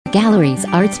galleries,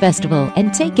 arts festival,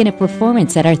 and take in a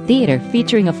performance at our theater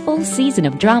featuring a full season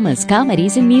of dramas,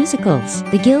 comedies, and musicals.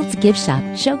 The Guild's gift shop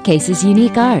showcases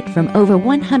unique art from over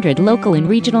 100 local and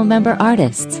regional member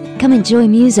artists. Come enjoy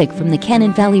music from the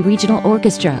Cannon Valley Regional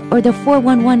Orchestra or the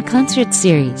 411 Concert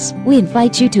Series. We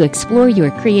invite you to explore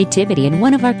your creativity in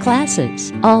one of our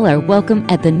classes. All are welcome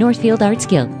at the Northfield Arts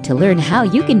Guild. To learn how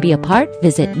you can be a part,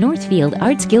 visit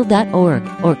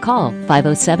northfieldartsguild.org or call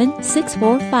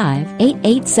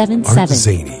 507-645-8877.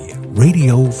 ArtZany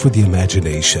Radio for the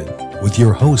Imagination with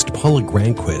your host Paula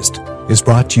Granquist is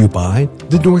brought to you by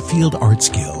the Northfield Arts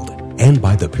Guild and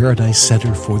by the Paradise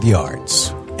Center for the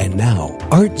Arts. And now,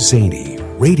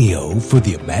 ArtZany Radio for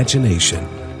the Imagination.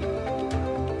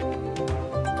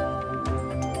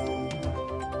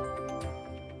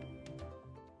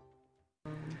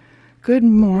 Good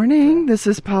morning. This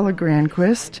is Paula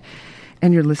Granquist,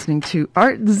 and you're listening to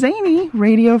ArtZany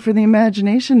Radio for the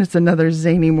Imagination. It's another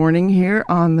zany morning here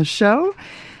on the show.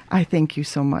 I thank you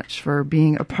so much for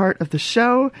being a part of the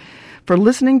show, for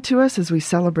listening to us as we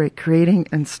celebrate creating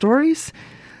and stories.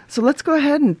 So let's go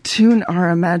ahead and tune our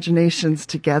imaginations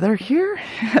together here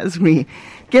as we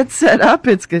get set up.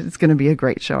 It's going to be a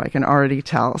great show, I can already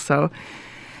tell. So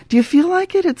do you feel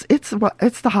like it? It's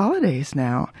the holidays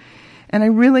now. And I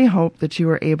really hope that you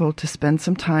are able to spend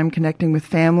some time connecting with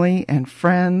family and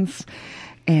friends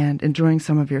and enjoying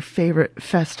some of your favorite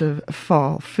festive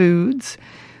fall foods.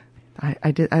 I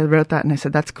wrote that and I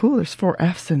said, that's cool. There's 4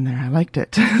 F's in there. I liked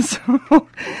it.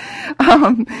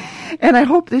 And I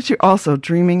hope that you're also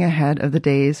dreaming ahead of the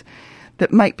days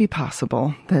that might be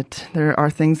possible, that there are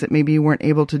things that maybe you weren't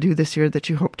able to do this year that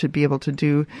you hope to be able to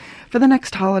do for the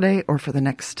next holiday or for the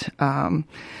next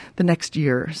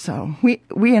year. So we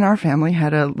in our family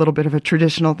had a little bit of a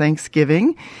traditional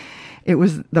Thanksgiving. It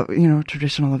was the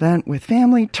traditional event with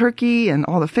family, turkey, and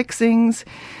all the fixings.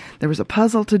 There was a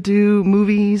puzzle to do,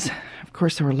 movies. Of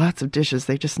course, there were lots of dishes.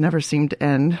 They just never seemed to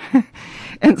end,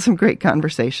 and some great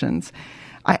conversations.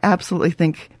 I absolutely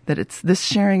think that it's this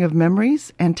sharing of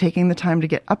memories and taking the time to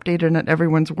get updated on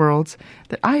everyone's worlds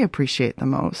that I appreciate the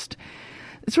most.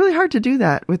 It's really hard to do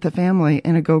that with the family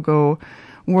in a go-go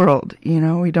world.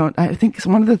 I think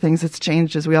one of the things that's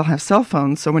changed is we all have cell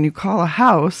phones. So when you call a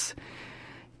house,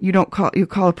 you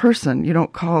call a person, you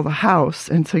don't call the house.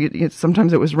 And so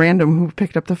sometimes it was random who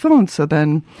picked up the phone. So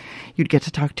then you'd get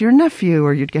to talk to your nephew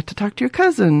or you'd get to talk to your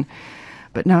cousin.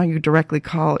 But now you directly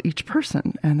call each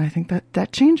person, and I think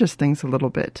that changes things a little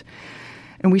bit.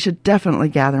 And we should definitely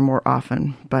gather more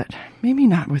often, but maybe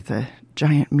not with a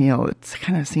giant meal. It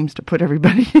kind of seems to put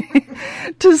everybody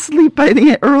to sleep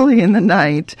early in the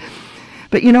night.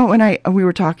 But when we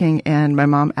were talking and my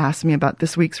mom asked me about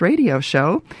this week's radio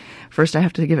show, first I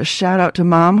have to give a shout out to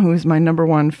Mom, who is my number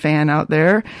one fan out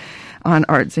there on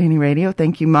ArtZany Radio.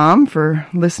 Thank you, Mom, for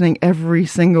listening every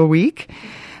single week.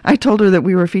 I told her that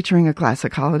we were featuring a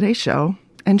classic holiday show,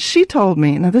 and she told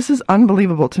me, now this is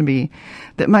unbelievable to me,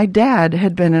 that my dad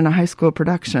had been in a high school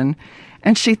production,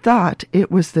 and she thought it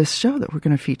was this show that we're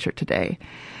going to feature today.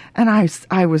 And I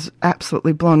was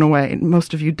absolutely blown away.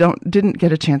 Most of you didn't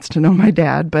get a chance to know my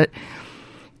dad, but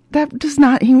that does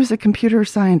not, he was a computer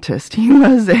scientist. He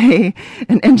was an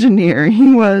engineer.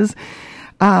 He was,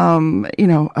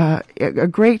 a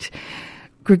great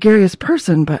gregarious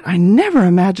person, but I never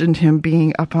imagined him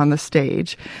being up on the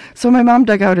stage. So my mom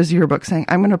dug out his yearbook saying,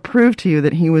 I'm going to prove to you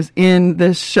that he was in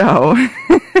this show.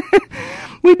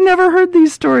 We'd never heard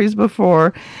these stories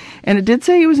before. And it did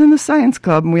say he was in the science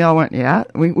club, and we all went, yeah,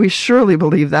 we surely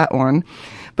believe that one.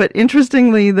 But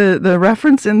interestingly, the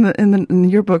reference in the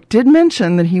yearbook did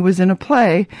mention that he was in a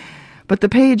play, but the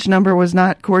page number was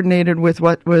not coordinated with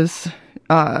what was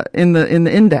in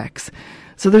the index.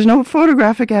 So there's no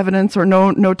photographic evidence or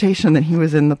no notation that he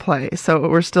was in the play. So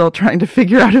we're still trying to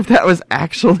figure out if that was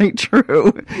actually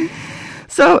true.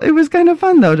 So it was kind of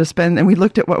fun, though, to spend, and we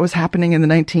looked at what was happening in the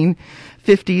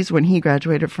 1950s when he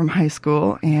graduated from high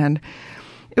school, and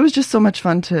it was just so much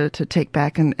fun to take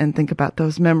back and think about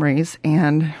those memories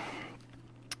and,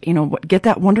 get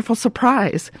that wonderful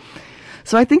surprise.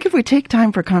 So I think if we take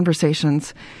time for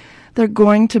conversations, there are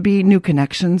going to be new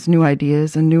connections, new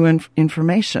ideas, and new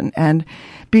information. And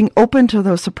being open to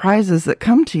those surprises that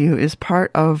come to you is part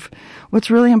of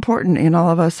what's really important in all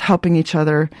of us helping each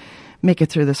other make it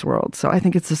through this world. So I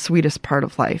think it's the sweetest part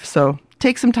of life. So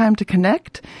take some time to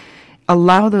connect,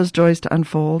 allow those joys to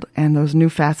unfold, and those new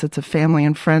facets of family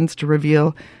and friends to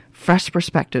reveal fresh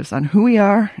perspectives on who we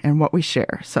are and what we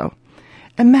share. So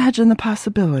imagine the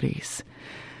possibilities.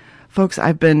 Folks,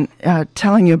 I've been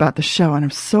telling you about the show, and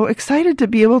I'm so excited to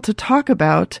be able to talk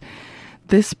about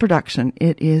this production.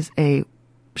 It is a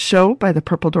show by the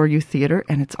Purple Door Youth Theater,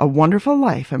 and it's A Wonderful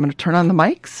Life. I'm going to turn on the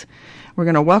mics. We're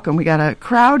going to welcome. We got a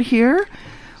crowd here.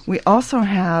 We also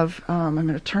have, I'm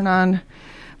going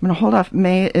to hold off.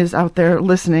 May is out there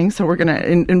listening, so we're going to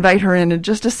invite her in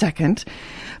just a second.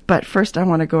 But first, I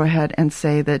want to go ahead and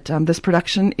say that this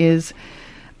production is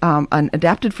an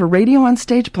adapted for radio on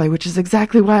stage play, which is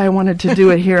exactly why I wanted to do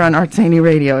it here on ArtZany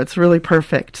Radio. It's really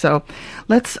perfect. So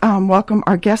let's welcome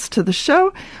our guests to the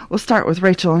show. We'll start with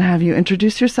Rachel and have you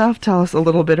introduce yourself. Tell us a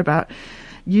little bit about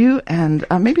you and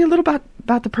maybe a little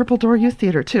about the Purple Door Youth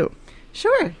Theater, too.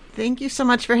 Sure. Thank you so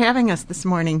much for having us this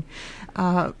morning.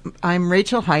 I'm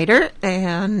Rachel Haider,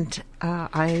 and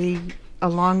I,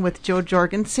 along with Joe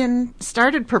Jorgensen,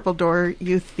 started Purple Door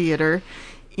Youth Theater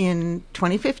in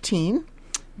 2015.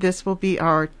 This will be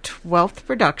our 12th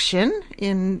production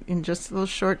in just those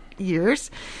short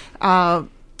years. And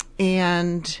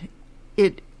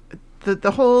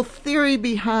the whole theory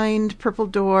behind Purple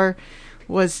Door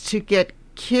was to get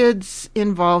kids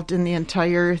involved in the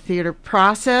entire theater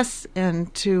process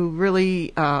and to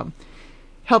really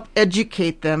help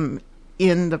educate them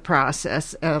in the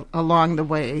process along the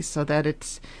way, so that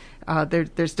it's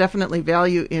there's definitely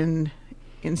value in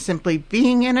simply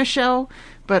being in a show,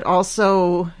 but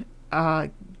also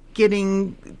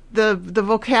getting the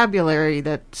vocabulary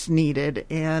that's needed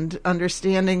and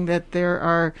understanding that there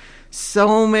are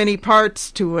so many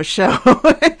parts to a show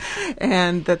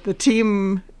and that the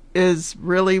team is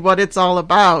really what it's all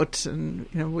about. And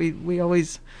we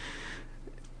always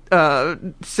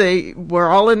say we're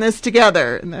all in this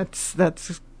together, and it's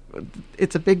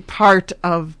a big part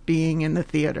of being in the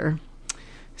theater.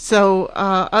 So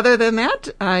other than that,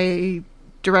 I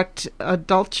direct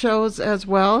adult shows as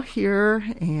well here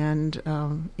and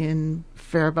in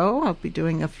Faribault. I'll be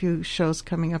doing a few shows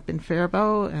coming up in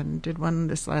Faribault and did one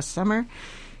this last summer.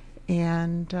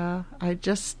 And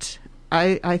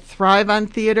I thrive on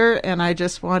theater, and I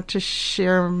just want to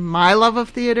share my love of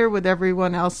theater with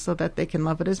everyone else so that they can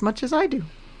love it as much as I do.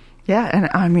 Yeah, and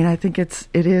I mean, I think it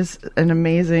is an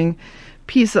amazing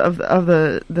piece of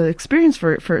the experience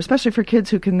for especially for kids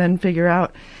who can then figure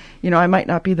out, I might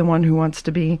not be the one who wants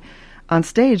to be on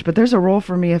stage, but there's a role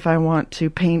for me if I want to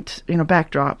paint,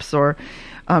 backdrops or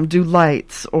do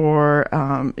lights or,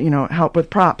 help with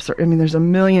props. There's a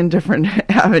million different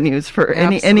avenues for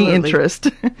any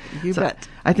interest. You bet.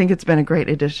 I think it's been a great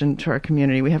addition to our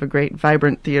community. We have a great,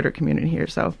 vibrant theater community here.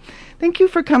 So thank you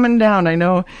for coming down. I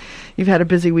know you've had a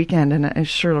busy weekend, and I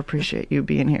sure appreciate you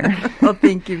being here. Well,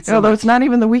 thank you so Although much. It's not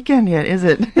even the weekend yet, is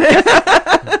it?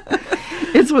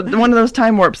 It's one of those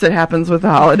time warps that happens with the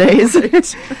holidays.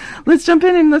 Let's jump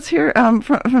in and let's hear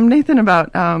from Nathan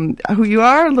about who you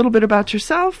are, a little bit about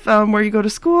yourself, where you go to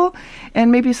school,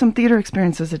 and maybe some theater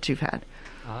experiences that you've had.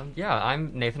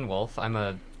 I'm Nathan Wolf. I'm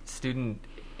a student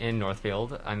in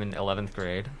Northfield. I'm in 11th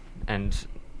grade, and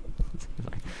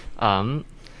I'm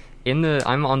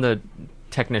on the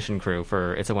technician crew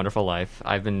for It's a Wonderful Life.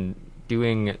 I've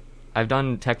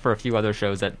done tech for a few other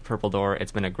shows at Purple Door.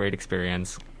 It's been a great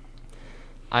experience.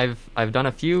 I've done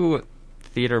a few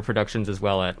theater productions as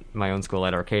well at my own school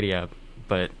at Arcadia,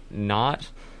 but not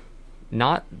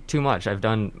too much. I've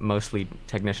done mostly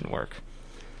technician work.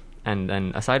 And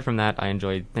then aside from that, I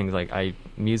enjoy things like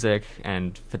music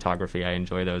and photography. I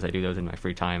enjoy those. I do those in my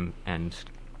free time. And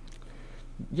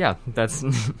yeah, that's...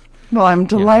 Well, I'm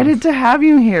delighted to have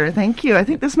you here. Thank you. I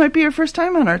think this might be your first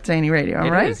time on ArtZany Radio,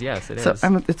 right? It is, yes, it is.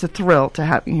 So it's a thrill to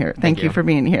have you here. Thank you for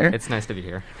being here. It's nice to be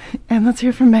here. And let's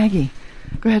hear from Maggie.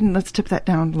 Go ahead and let's tip that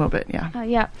down a little bit,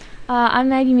 yeah. I'm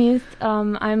Maggie Muth.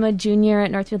 I'm a junior at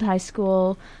Northfield High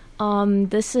School. I'm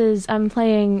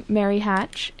playing Mary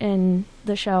Hatch in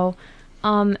the show,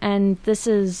 and this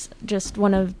is just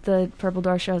one of the Purple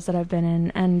Door shows that I've been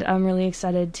in, and I'm really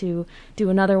excited to do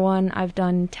another one. I've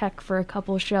done tech for a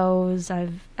couple shows.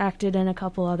 I've acted in a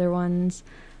couple other ones,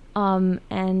 and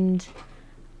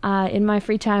in my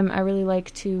free time, I really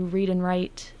like to read and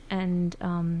write, and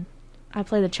I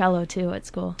play the cello too at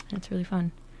school. It's really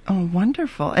fun. Oh,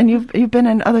 wonderful! And you've been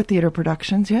in other theater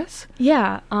productions, yes?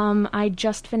 Yeah. I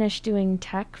just finished doing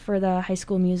tech for the high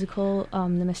school musical, The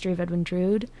Mystery of Edwin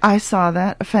Drood. I saw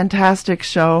that. A fantastic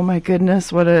show. My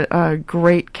goodness, what a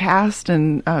great cast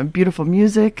and beautiful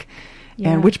music.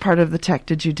 Yeah. And which part of the tech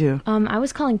did you do? I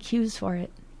was calling cues for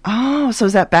it. Oh, so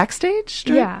is that backstage?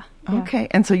 Yeah. Okay,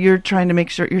 and so you're trying to make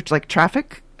sure you're like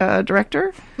traffic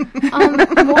director?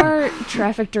 More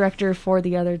traffic director for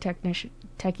the other techies.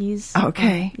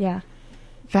 Okay. Yeah.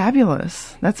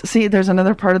 Fabulous. There's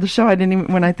another part of the show I didn't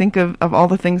even, when I think of all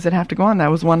the things that have to go on, that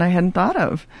was one I hadn't thought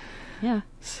of. Yeah.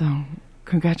 So,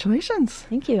 Congratulations.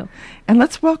 Thank you. And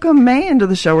let's welcome May into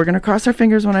the show. We're going to cross our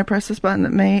fingers when I press this button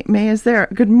that May is there.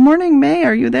 Good morning, May.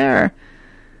 Are you there?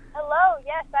 Hello.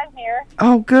 Yes, I'm here.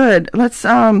 Oh, good. Let's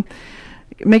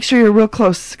make sure you're real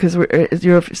close because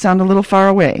you sound a little far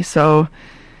away. So.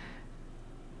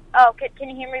 Oh, can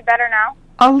you hear me better now?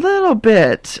 A little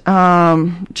bit.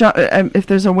 If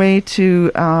there's a way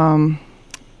to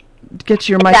get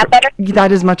your mic. Is that better?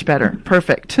 That is much better.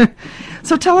 Perfect.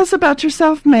 So tell us about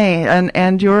yourself, May,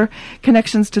 and your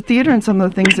connections to theater and some of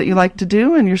the things that you like to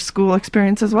do and your school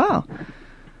experience as well.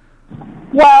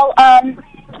 Well,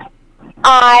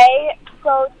 I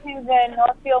go to the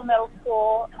Northfield Middle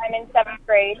School. I'm in 7th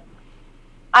grade.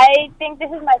 I think this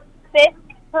is my 5th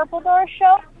Purple Door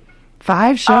show.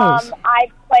 5 shows. I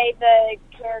play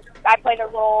the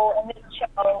role in this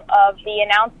show of the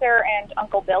announcer and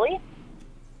Uncle Billy.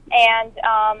 And,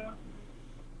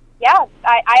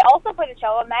 I also play the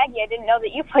cello. Maggie, I didn't know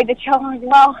that you played the cello as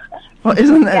well. Well,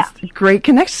 isn't that great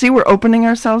connection? See, we're opening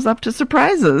ourselves up to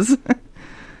surprises.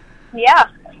 Yeah.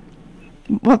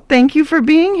 Well, thank you for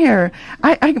being here.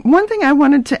 One thing I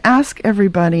wanted to ask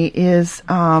everybody is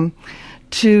I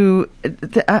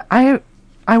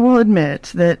will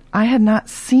admit that I had not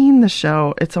seen the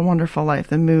show It's a Wonderful Life,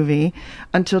 the movie,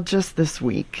 until just this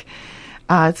week.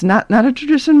 It's not a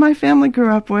tradition my family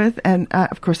grew up with, and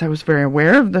of course I was very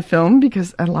aware of the film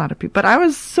because a lot of people, but I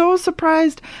was so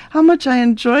surprised how much I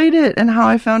enjoyed it and how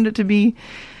I found it to be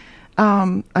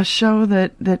a show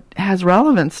that has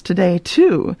relevance today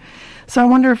too. So I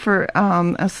wonder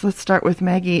let's start with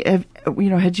Maggie.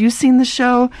 Had you seen the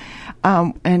show,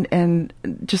 and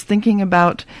just thinking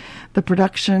about the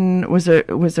production, was this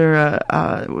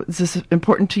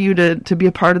important to you to be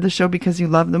a part of the show because you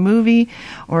love the movie,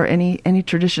 or any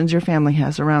traditions your family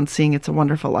has around seeing It's a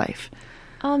Wonderful Life?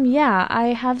 Yeah, I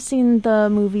have seen the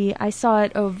movie. I saw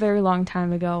it a very long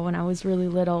time ago when I was really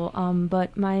little.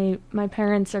 But my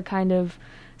parents are kind of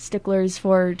sticklers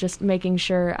for just making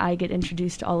sure I get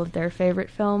introduced to all of their favorite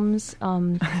films.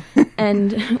 And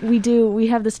we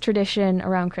have this tradition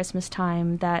around Christmas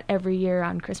time that every year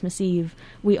on Christmas Eve,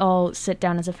 we all sit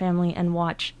down as a family and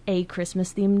watch a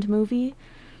Christmas-themed movie.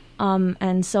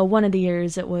 And so one of the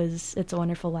years it was It's a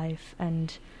Wonderful Life,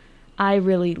 and I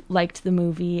really liked the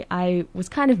movie. I was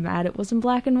kind of mad it wasn't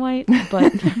black and white,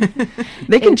 but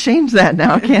they can change that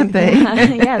now, can't they?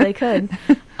 Yeah, they could.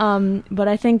 But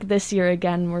I think this year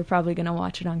again, we're probably going to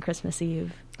watch it on Christmas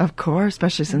Eve. Of course,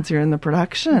 especially since you're in the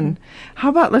production. How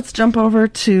about let's jump over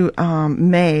to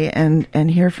May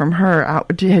and hear from her.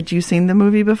 Had you seen the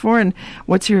movie before, and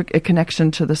what's your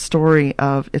connection to the story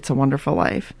of It's a Wonderful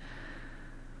Life?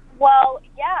 Well,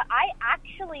 yeah, I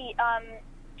actually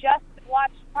just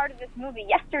watched part of this movie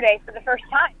yesterday for the first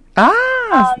time.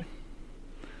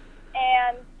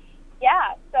 And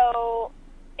yeah, so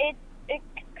it's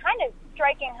kind of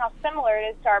striking how similar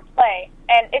it is to our play.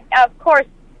 And of course,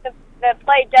 the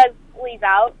play does leave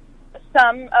out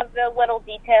some of the little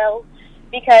details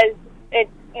because it's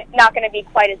not going to be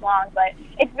quite as long, but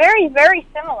it's very, very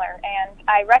similar, and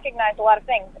I recognize a lot of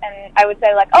things, and I would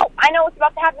say, like, oh, I know what's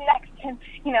about to happen next, and,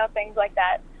 things like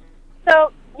that.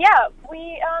 So, yeah,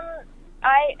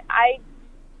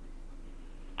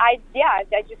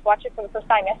 I just watched it for the first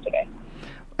time yesterday.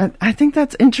 I think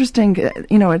that's interesting.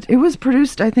 It was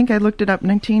produced, I think I looked it up,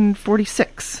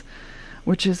 1946,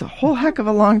 which is a whole heck of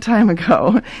a long time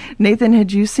ago. Nathan,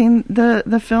 had you seen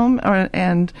the film,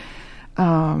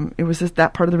 was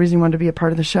that part of the reason you wanted to be a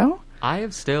part of the show? I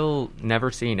have still never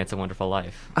seen It's a Wonderful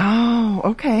Life. Oh,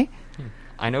 okay.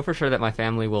 I know for sure that my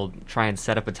family will try and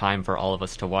set up a time for all of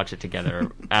us to watch it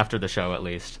together after the show at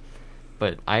least.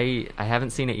 But I haven't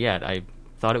seen it yet. I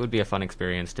thought it would be a fun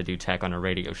experience to do tech on a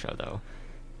radio show, though.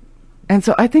 And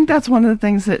so I think that's one of the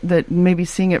things that maybe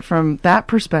seeing it from that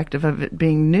perspective of it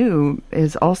being new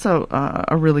is also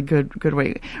a really good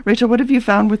way. Rachel, what have you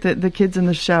found with the kids in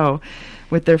the show,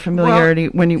 with their familiarity?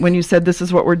 Well, when you said this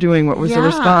is what we're doing, what was the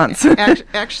response?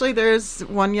 Actually, there's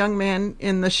one young man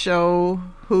in the show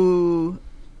who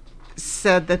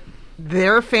said that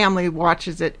their family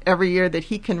watches it every year that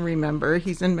he can remember.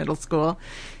 He's in middle school.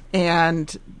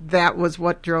 And that was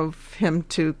what drove him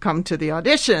to come to the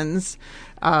auditions,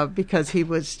 because he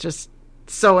was just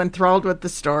so enthralled with the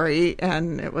story,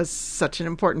 and it was such an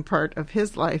important part of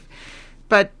his life.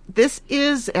 But this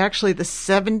is actually the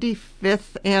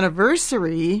 75th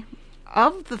anniversary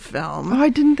of the film. Oh, I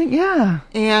didn't think, yeah.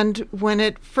 And when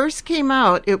it first came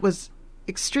out, it was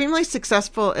extremely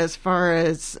successful as far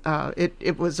as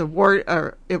it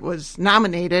was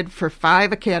nominated for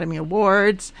 5 Academy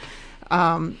Awards.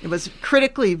 It was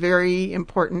critically very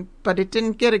important, but it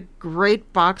didn't get a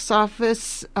great box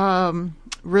office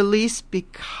release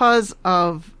because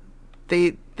of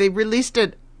they released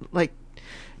it like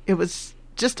it was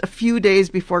just a few days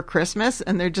before Christmas,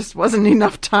 and there just wasn't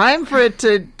enough time for it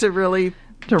to really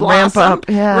ramp up.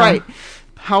 Yeah. Right.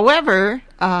 However,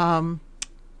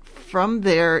 from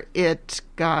there it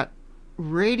got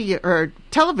radio or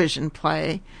television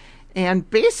play, and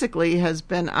basically has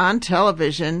been on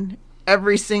television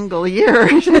every single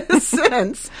year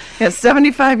since. Yeah,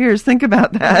 75 years. Think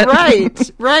about that.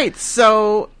 Right.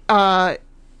 So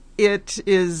it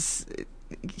is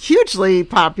hugely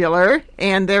popular,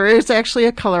 and there is actually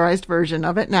a colorized version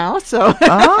of it now. So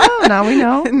now we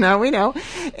know. Now we know.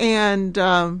 And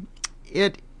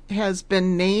it has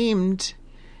been named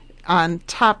on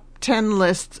top 10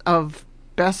 lists of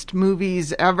best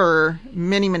movies ever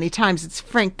many, many times. It's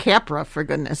Frank Capra, for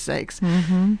goodness sakes.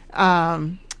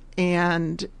 Mm-hmm.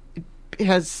 And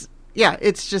has,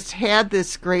 it's just had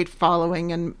this great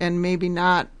following, and maybe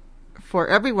not for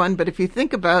everyone, but if you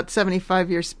think about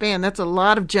 75-year span, that's a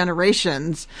lot of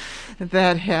generations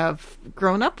that have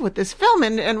grown up with this film.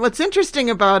 And what's interesting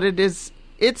about it is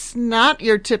it's not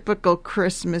your typical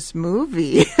Christmas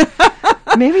movie.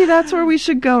 Maybe that's where we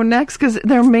should go next, because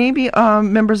there may be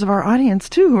members of our audience,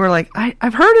 too, who are like,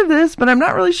 I've heard of this, but I'm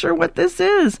not really sure what this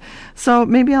is. So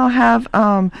maybe I'll have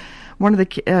one of the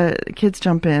kids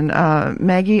jump in,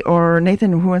 Maggie or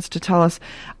Nathan, who wants to tell us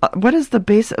what is the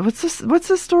base? What's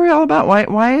this story all about?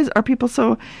 Why are people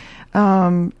so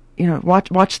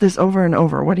watch this over and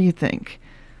over? What do you think?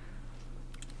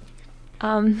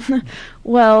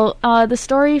 Well, the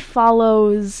story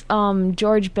follows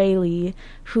George Bailey,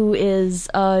 who is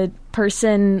a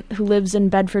person who lives in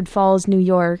Bedford Falls, New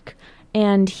York.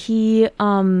 And his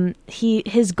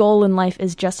goal in life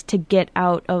is just to get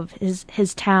out of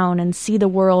his town and see the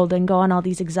world and go on all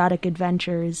these exotic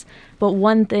adventures. But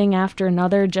one thing after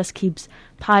another just keeps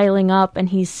piling up, and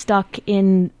he's stuck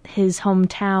in his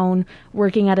hometown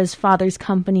working at his father's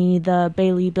company, the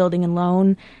Bailey Building and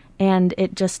Loan. And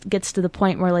it just gets to the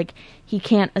point where, like, he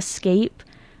can't escape.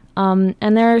 And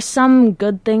there are some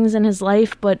good things in his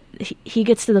life, but he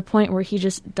gets to the point where he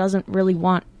just doesn't really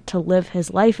want to live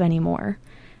his life anymore.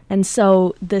 And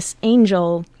so this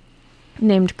angel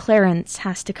named Clarence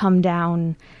has to come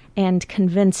down and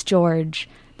convince George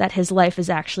that his life is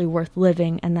actually worth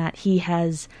living, and that he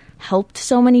has helped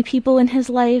so many people in his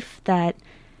life that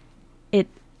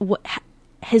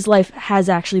his life has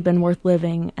actually been worth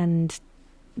living. And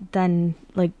then,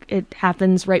 like, it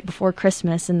happens right before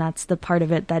Christmas, and that's the part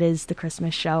of it that is the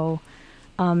Christmas show.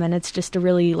 And it's just a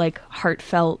really, like,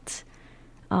 heartfelt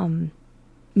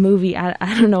movie. I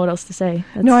don't know what else to say.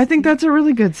 No, I think that's a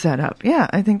really good setup. Yeah,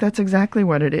 I think that's exactly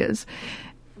what it is.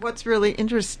 What's really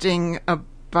interesting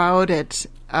about it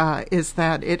is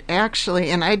that it actually,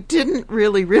 and I didn't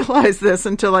really realize this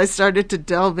until I started to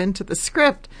delve into the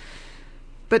script,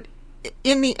 but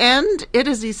in the end, it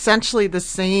is essentially the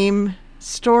same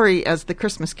story as The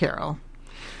Christmas Carol.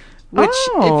 Which,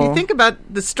 if you think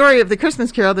about the story of The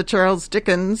Christmas Carol, the Charles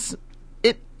Dickens,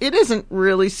 it isn't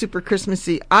really super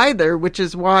Christmassy either, which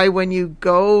is why when you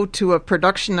go to a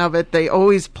production of it, they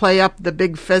always play up the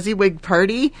big Fezziwig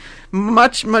party,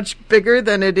 much, much bigger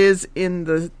than it is in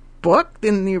the book,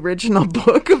 in the original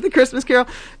book of The Christmas Carol,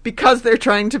 because they're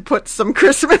trying to put some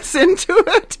Christmas into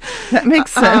it. That makes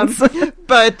sense.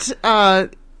 But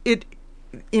it,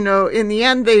 in the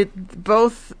end, they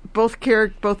both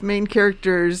main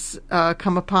characters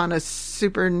come upon a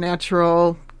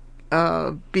supernatural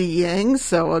being,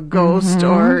 so a ghost,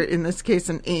 or in this case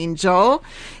an angel,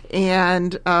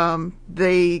 and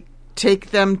they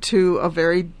take them to a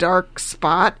very dark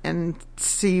spot and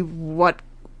see what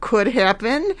could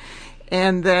happen,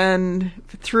 and then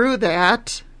through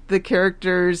that the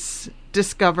characters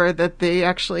discover that they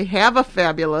actually have a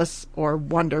fabulous or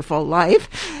wonderful life,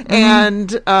 and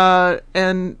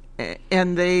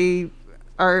they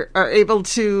are able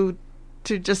to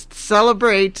just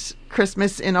celebrate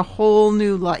Christmas in a whole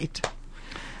new light.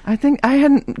 I think I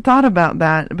hadn't thought about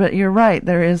that, but you're right.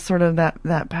 There is sort of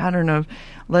that pattern of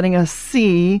letting us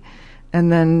see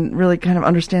and then really kind of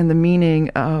understand the meaning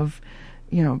of,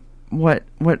 what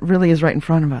really is right in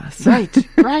front of us.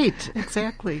 Right,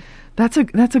 exactly. That's a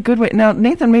good way. Now,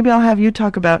 Nathan, maybe I'll have you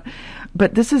talk about,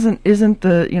 but this isn't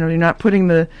the, you're not putting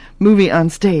the movie on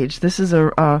stage. This is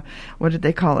a what did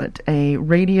they call it? A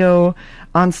radio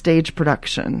on stage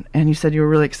production. And you said you were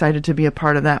really excited to be a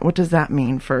part of that. What does that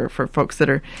mean for folks that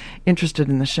are interested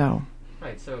in the show?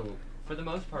 Right. So for the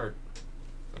most part,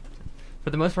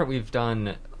 we've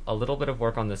done a little bit of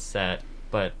work on the set,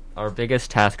 but our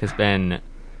biggest task has been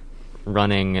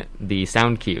running the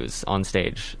sound cues on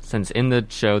stage, since in the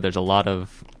show there's a lot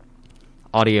of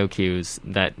audio cues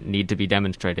that need to be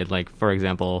demonstrated. Like, for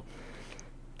example,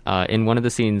 in one of the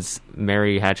scenes,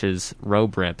 Mary Hatch's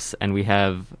robe rips, and we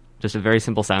have just a very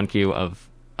simple sound cue of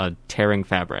a tearing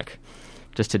fabric,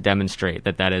 just to demonstrate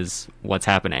that is what's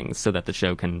happening, so that the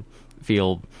show can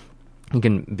feel, you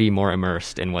can be more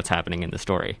immersed in what's happening in the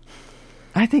story.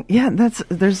 I think,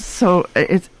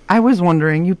 I was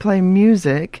wondering, you play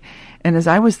music, and as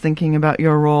I was thinking about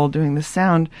your role doing the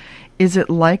sound, is it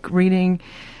like reading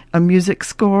a music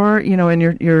score,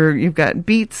 and you've got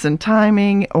beats and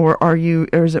timing, or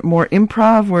is it more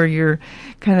improv where you're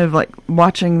kind of like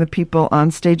watching the people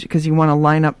on stage because you want to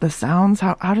line up the sounds?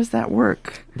 How does that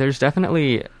work? There's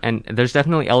definitely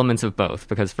elements of both,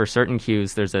 because for certain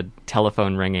cues there's a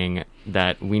telephone ringing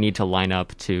that we need to line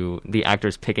up to the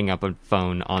actors picking up a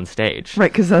phone on stage.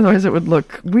 Right, because otherwise it would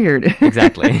look weird.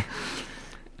 Exactly.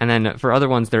 And then for other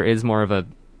ones there is more of a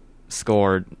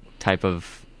score type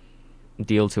of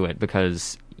deal to it,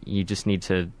 because you just need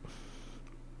to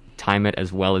time it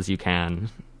as well as you can,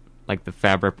 like the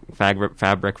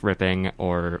fabric ripping,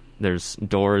 or there's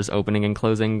doors opening and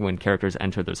closing when characters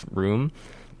enter this room.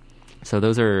 So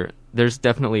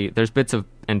there's bits of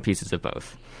and pieces of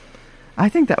both. I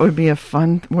think that would be a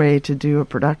fun way to do a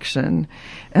production.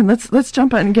 And let's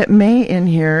jump on and get May in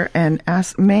here and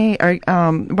ask May,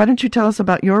 why don't you tell us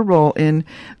about your role in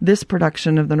this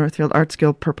production of the Northfield Arts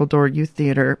Guild Purple Door Youth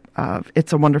Theater of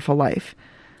It's a Wonderful Life?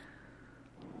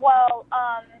 Well,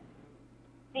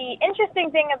 the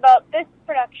interesting thing about this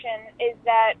production is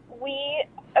that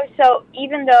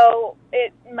even though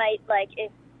it might, like, if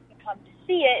you come to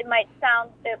see it, it might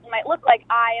look like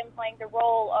I am playing the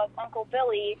role of Uncle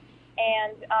Billy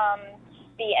and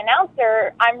the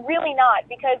announcer, I'm really not,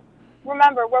 because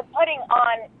remember, we're putting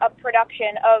on a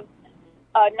production of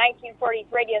a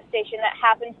 1940s radio station that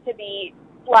happens to be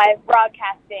live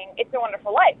broadcasting It's a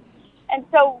Wonderful Life. And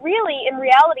so really, in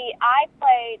reality, I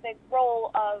play the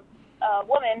role of a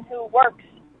woman who works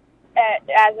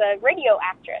as a radio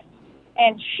actress,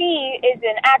 and she is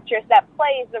an actress that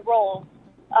plays the roles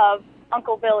of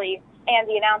Uncle Billy and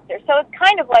the announcer. So it's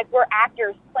kind of like we're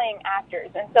actors playing actors,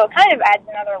 and so it kind of adds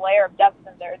another layer of depth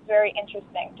in there. It's very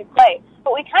interesting to play.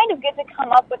 But we kind of get to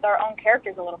come up with our own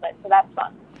characters a little bit, so that's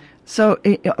fun. So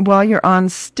while you're on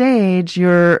stage,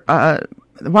 you're...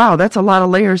 wow, that's a lot of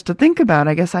layers to think about.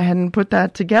 I guess I hadn't put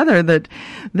that together,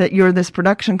 that you're this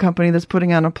production company that's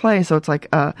putting on a play. So it's like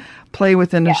a play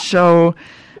within a show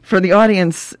for the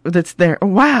audience that's there.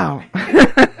 Wow.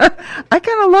 I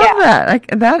kind of love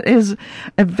that. That is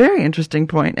a very interesting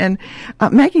point. And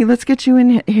Maggie, let's get you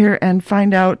in here and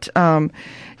find out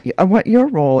what your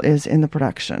role is in the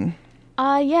production.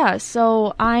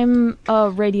 So I'm a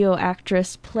radio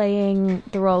actress playing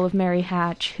the role of Mary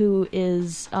Hatch, who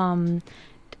is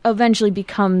eventually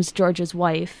becomes George's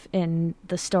wife in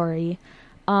the story.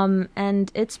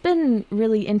 And it's been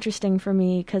really interesting for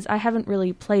me because I haven't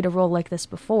really played a role like this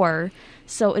before.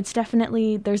 So it's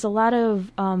definitely, there's a lot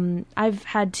of, I've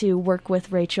had to work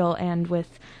with Rachel and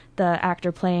with the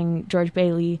actor playing George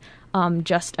Bailey,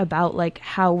 just about like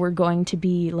how we're going to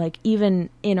be, like, even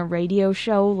in a radio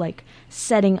show, like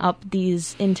setting up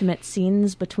these intimate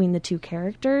scenes between the two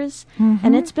characters. Mm-hmm.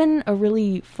 And it's been a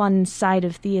really fun side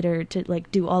of theater to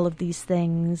like do all of these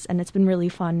things. And it's been really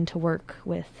fun to work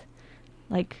with,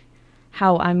 like,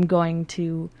 how I'm going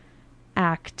to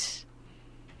act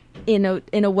in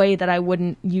a way that I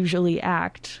wouldn't usually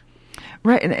act.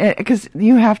 Right, because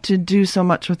you have to do so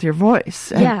much with your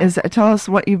voice. Yeah. Tell us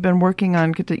what you've been working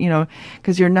on,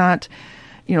 because you're not,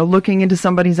 looking into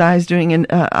somebody's eyes doing an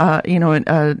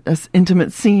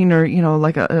intimate scene or,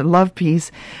 like a love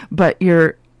piece, but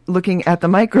you're looking at the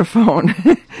microphone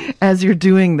as you're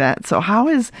doing that. So how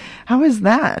is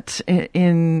that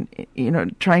in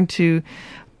trying to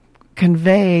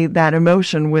convey that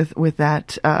emotion with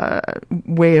that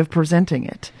way of presenting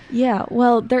it? Yeah,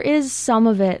 well, there is some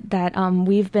of it that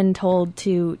we've been told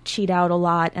to cheat out a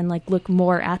lot and like look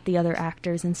more at the other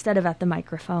actors instead of at the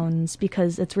microphones,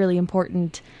 because it's really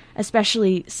important,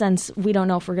 especially since we don't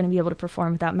know if we're going to be able to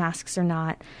perform without masks or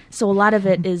not. So a lot of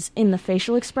it is in the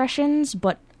facial expressions,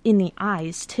 but in the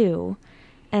eyes too.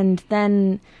 And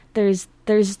then there's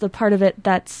the part of it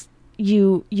that's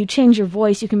you change your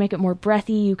voice. You can make it more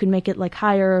breathy, you can make it like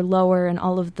higher or lower, and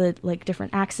all of the like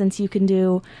different accents you can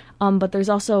do. But there's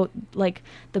also like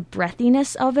the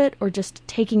breathiness of it, or just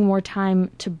taking more time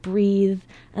to breathe,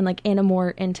 and like in a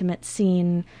more intimate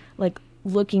scene, like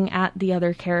looking at the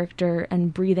other character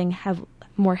and breathing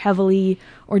more heavily,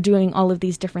 or doing all of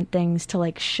these different things to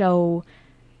like show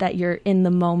that you're in the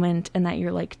moment and that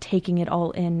you're like taking it all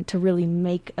in to really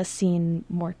make a scene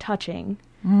more touching.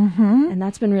 Mm-hmm. And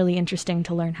that's been really interesting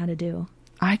to learn how to do.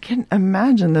 I can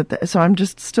imagine that. So I'm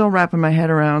just still wrapping my head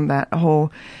around that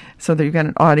whole. So that you've got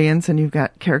an audience and you've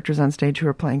got characters on stage who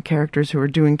are playing characters who are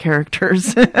doing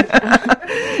characters.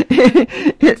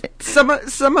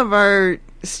 Some of our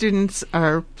students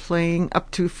are playing up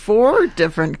to 4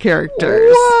 different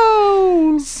characters.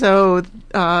 Whoa! So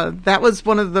that was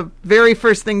one of the very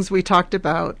first things we talked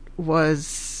about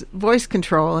was voice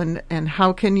control and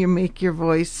how can you make your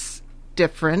voice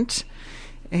different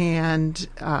and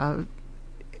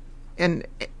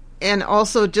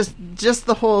also just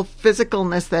the whole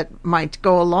physicalness that might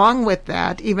go along with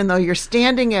that. Even though you're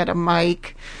standing at a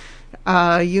mic,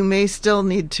 you may still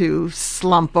need to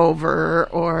slump over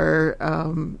or,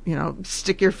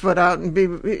 stick your foot out and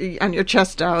be on your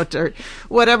chest out or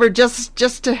whatever,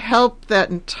 just to help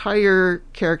that entire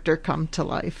character come to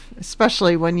life,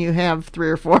 especially when you have 3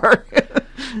 or 4.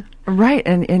 Right,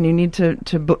 and you need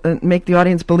to make the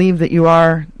audience believe that you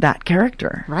are that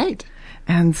character. Right.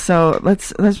 And so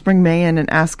let's bring May in and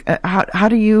ask how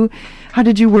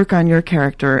did you work on your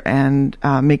character and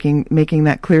making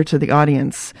that clear to the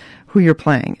audience who you're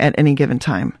playing at any given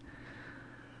time?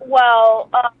 Well,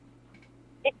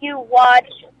 if you watch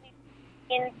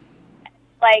in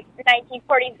like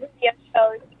 1940s video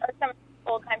shows or some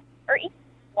old time, or even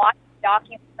watch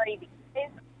documentary these days,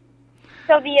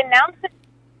 so the announcer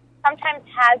sometimes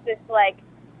has this like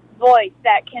voice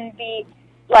that can be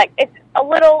like it's a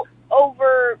little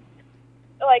over,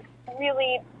 like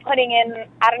really putting in,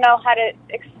 I don't know how to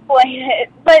explain it,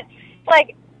 but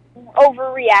like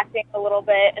overreacting a little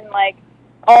bit and like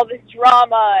all this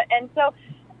drama. And so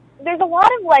there's a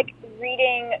lot of like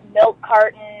reading milk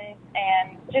cartons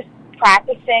and just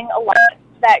practicing a lot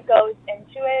that goes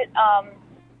into it,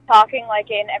 talking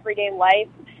like in everyday life.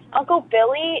 Uncle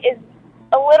Billy is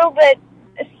a little bit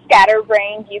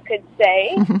scatterbrained, you could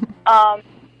say.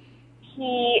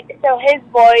 So his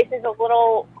voice is a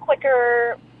little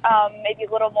quicker, maybe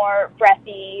a little more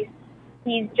breathy.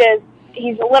 He's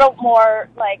a little more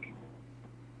like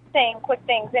saying quick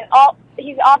things, and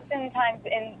he's oftentimes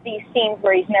in these scenes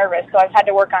where he's nervous. So I've had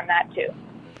to work on that too.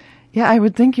 Yeah, I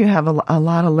would think you have a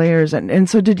lot of layers, and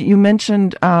so you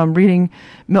mentioned reading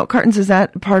milk cartons? Is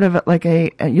that part of it? Like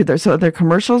so are there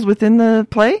commercials within the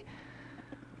play?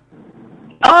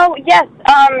 Oh yes,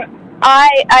 I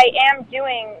am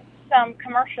doing some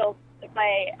commercials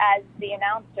as the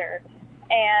announcer,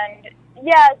 and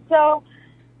yeah, so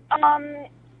the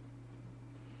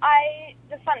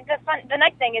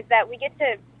nice thing is that we get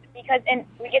to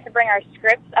bring our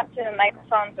scripts up to the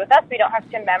microphones with us. We don't have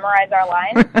to memorize our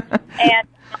lines, and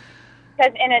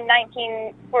because in a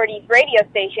 1940s radio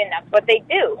station, that's what they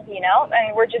do,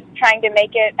 and we're just trying to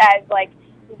make it as like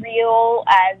real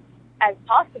as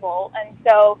possible, and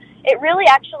so it really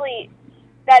actually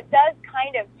that does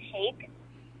kind of take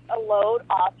a load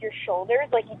off your shoulders.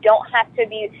 Like you don't have to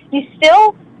be.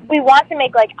 We want to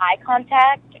make like eye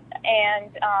contact and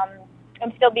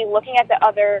still be looking at the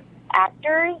other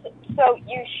actors. So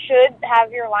you should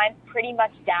have your lines pretty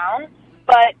much down.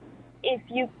 But if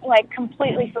you like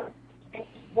completely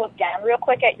look down real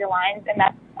quick at your lines, and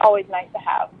that's always nice to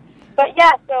have. But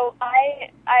yeah, so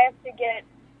I have to get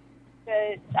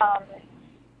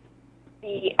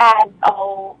the ads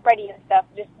all ready and stuff,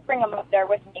 just bring them up there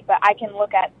with me, but I can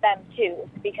look at them too,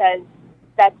 because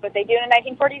that's what they do in a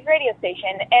 1940s radio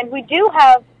station. And we do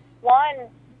have one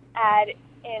ad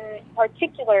in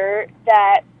particular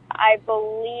that I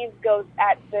believe goes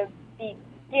at the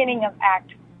beginning of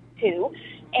Act 2,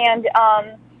 and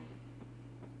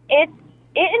it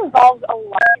involves a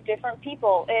lot of different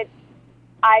people.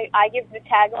 I give the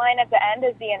tagline at the end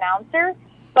as the announcer,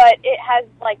 but it has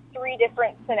like 3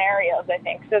 different scenarios, I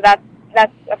think. So that's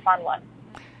a fun one.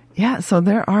 Yeah, so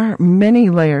there are many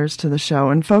layers to the show.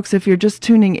 And folks, if you're just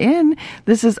tuning in,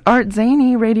 this is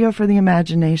ArtZany Radio for the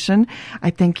Imagination. I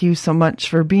thank you so much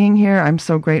for being here. I'm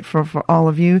so grateful for all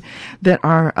of you that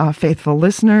are faithful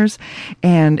listeners.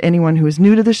 And anyone who is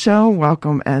new to the show,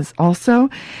 welcome as also.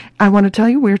 I want to tell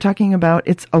you, we're talking about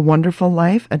It's a Wonderful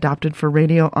Life, adapted for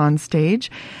radio on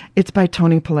stage. It's by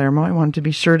Tony Palermo. I wanted to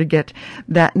be sure to get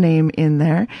that name in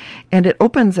there. And it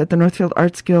opens at the Northfield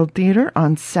Arts Guild Theater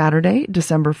on Saturday,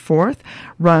 December 4th,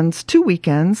 runs 2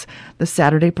 weekends. The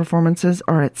Saturday performances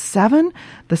are at 7.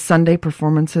 The Sunday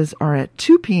performances are at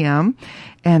 2 p.m.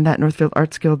 And that Northfield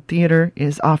Arts Guild Theater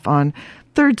is off on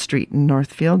 3rd Street in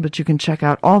Northfield, but you can check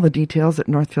out all the details at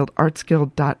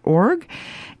northfieldartsguild.org.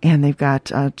 And they've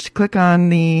got, click on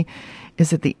the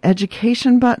is it the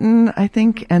education button, I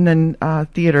think, and then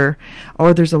theater,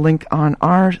 or there's a link on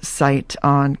our site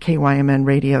on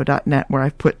kymnradio.net where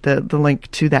I've put the link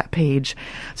to that page,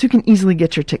 so you can easily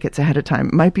get your tickets ahead of time.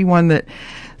 It might be one that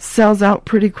sells out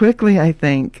pretty quickly, I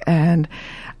think, and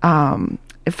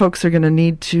folks are going to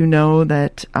need to know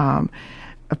that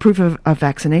a proof of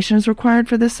vaccination is required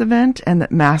for this event, and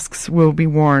that masks will be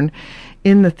worn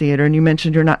in the theater. And you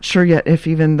mentioned you're not sure yet if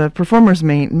even the performers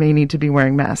may need to be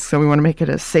wearing masks. So we want to make it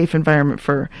a safe environment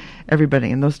for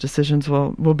everybody, and those decisions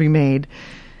will be made.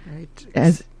 Right.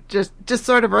 As just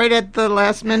sort of right at the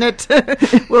last minute,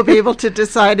 we'll be able to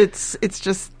decide. It's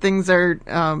just things are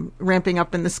ramping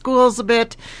up in the schools a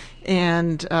bit,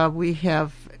 and we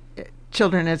have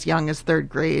children as young as 3rd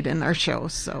grade in our show.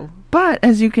 But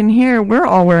as you can hear, we're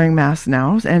all wearing masks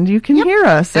now, and you can hear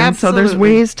us. And absolutely. So there's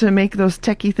ways to make those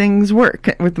techie things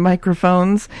work with the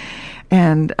microphones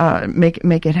and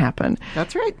make it happen.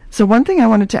 That's right. So one thing I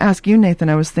wanted to ask you, Nathan,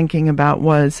 I was thinking about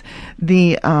was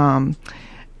the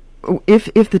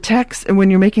if the text, when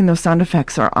you're making those sound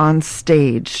effects, are on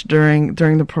stage during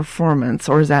the performance,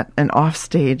 or is that an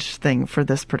off-stage thing for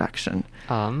this production?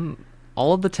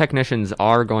 All of the technicians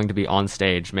are going to be on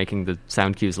stage making the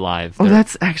sound cues live.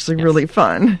 That's actually really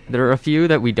fun. There are a few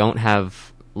that we don't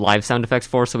have live sound effects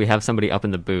for, so we have somebody up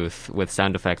in the booth with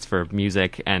sound effects for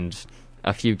music and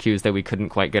a few cues that we couldn't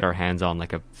quite get our hands on,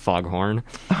 like a foghorn.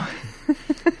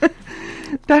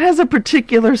 That has a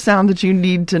particular sound that you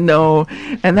need to know,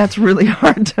 and that's really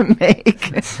hard to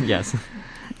make. Yes.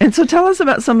 And so tell us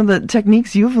about some of the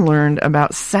techniques you've learned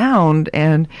about sound,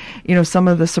 and, some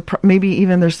of the, maybe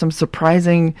even there's some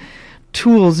surprising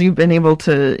tools you've been able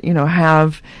to,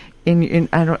 have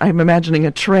I'm imagining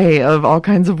a tray of all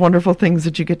kinds of wonderful things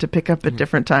that you get to pick up at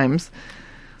different times.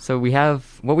 So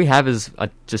what we have is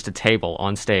just a table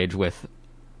on stage with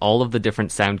all of the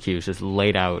different sound cues just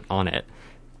laid out on it.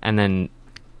 And then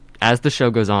as the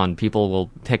show goes on, people will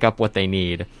pick up what they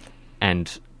need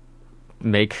and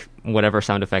make whatever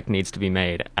sound effect needs to be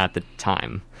made at the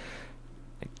time.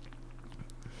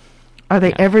 Are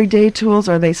they everyday tools?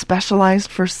 Are they specialized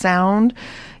for sound?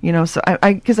 So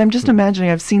because I'm just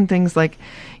imagining, I've seen things like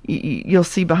you'll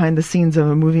see behind the scenes of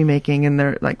a movie making, and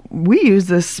they're like, we use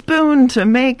this spoon to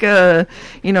make a,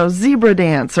 zebra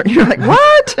dance, or you're like,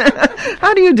 what?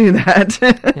 How do you do that?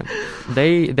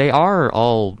 They are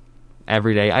all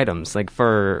everyday items. Like,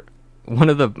 for one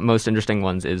of the most interesting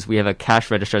ones is we have a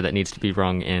cash register that needs to be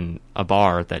rung in a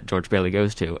bar that George Bailey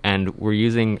goes to, and we're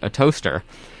using a toaster.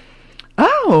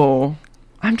 Oh,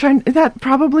 that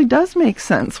probably does make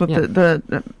sense with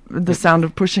the sound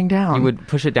of pushing down. You would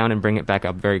push it down and bring it back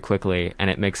up very quickly, and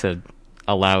it makes a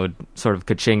loud sort of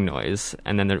ka-ching noise.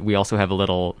 And then we also have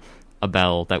a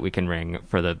bell that we can ring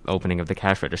for the opening of the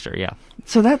cash register. Yeah.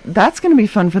 So that's going to be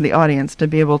fun for the audience to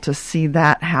be able to see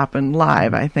that happen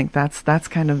live. I think that's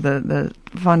kind of the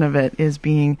fun of it, is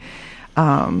being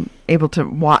able to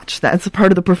watch that. It's a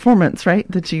part of the performance, right,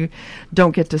 that you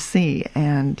don't get to see.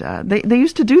 And they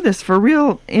used to do this for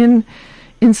real in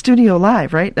studio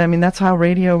live, right? I mean, that's how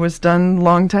radio was done a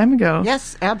long time ago.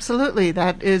 Yes, absolutely.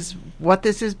 That is what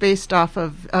this is based off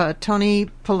of. Tony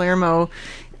Palermo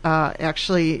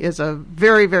actually is a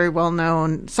very, very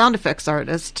well-known sound effects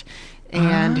artist,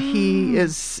 and he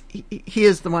is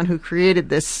the one who created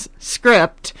this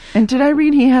script. And did I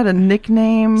read he had a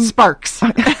nickname? Sparks.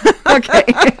 Okay.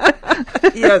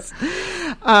 Yes.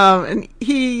 And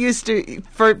he used to,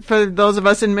 for those of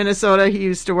us in Minnesota, he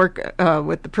used to work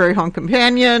with the Prairie Home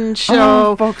Companion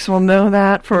show. Oh, folks will know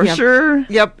that for sure.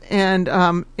 Yep. And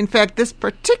in fact, this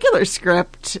particular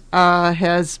script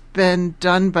has been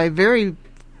done by very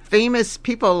famous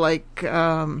people like,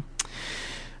 oh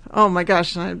my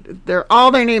gosh,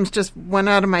 all their names just went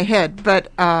out of my head.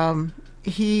 But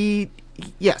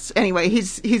anyway,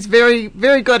 he's very,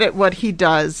 very good at what he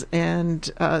does, and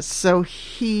so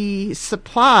he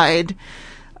supplied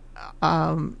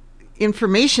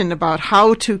information about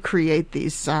how to create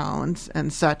these sounds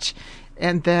and such,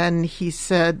 and then he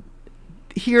said,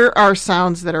 here are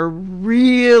sounds that are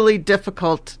really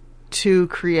difficult to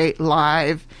create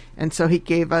live, and so he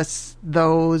gave us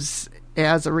those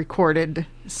as a recorded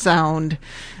sound,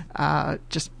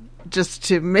 just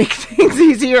to make things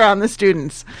easier on the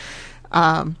students.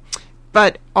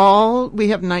 But we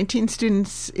have 19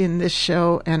 students in this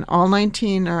show, and all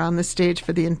 19 are on the stage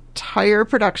for the entire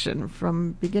production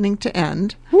from beginning to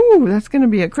end. Ooh, that's going to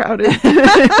be a crowded.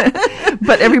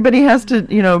 But everybody has to,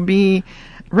 be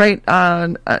right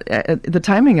on. The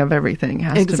timing of everything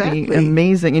has to be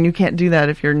amazing, and you can't do that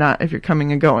if you're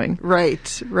coming and going.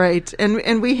 Right.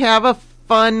 And we have a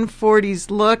fun 40s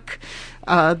look.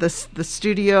 The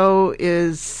studio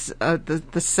is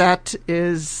the set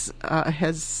is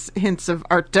has hints of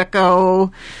Art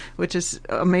Deco, which is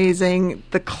amazing.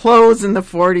 The clothes in the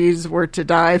 40s were to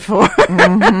die for.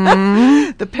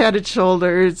 Mm-hmm. The padded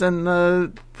shoulders and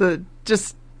the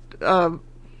just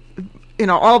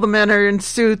all the men are in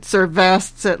suits or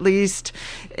vests at least,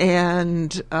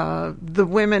 and the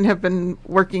women have been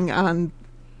working on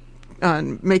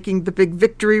making the big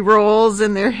victory rolls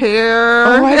in their hair.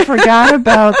 Oh, I forgot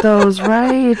about those.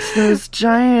 Right, those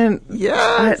giant.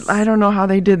 Yes, I don't know how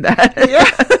they did that.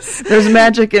 Yes, there's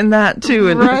magic in that too,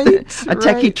 and right, a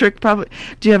techie trick probably.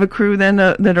 Do you have a crew then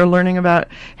that are learning about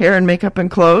hair and makeup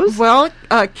and clothes? Well,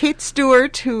 Kate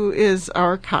Stewart, who is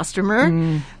our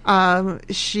costumer,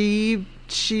 she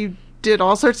did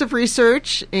all sorts of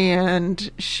research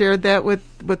and shared that with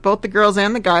both the girls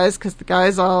and the guys, because the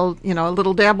guys all, a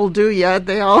little dab will do ya.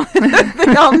 They all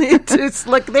they all need to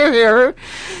slick their hair,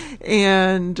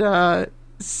 and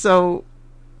so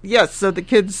the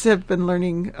kids have been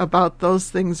learning about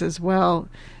those things as well.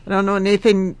 I don't know,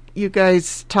 Nathan, you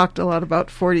guys talked a lot about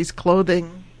 40s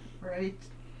clothing, right?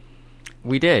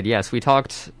 We did, yes. We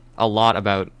talked a lot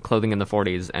about clothing in the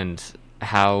 40s and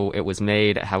how it was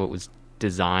made, how it was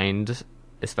designed,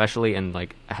 especially, and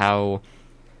like how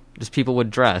just people would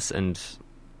dress and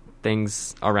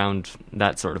things around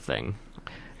that sort of thing.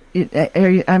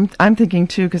 I'm thinking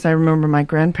too, because I remember my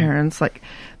grandparents, like,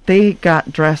 they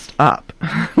got dressed up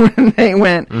when they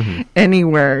went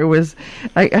anywhere. It was,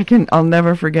 I'll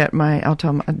never forget I'll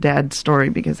tell my dad's story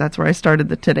because that's where I started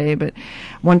the today. But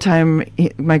one time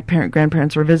my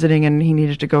grandparents were visiting and he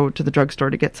needed to go to the drugstore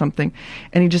to get something,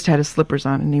 and he just had his slippers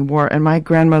on and my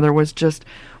grandmother was just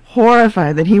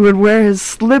horrified that he would wear his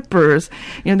slippers.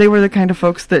 They were the kind of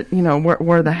folks that,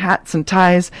 wore the hats and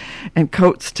ties and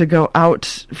coats to go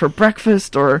out for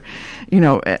breakfast or,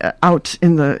 out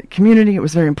in the community. It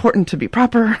was very important to be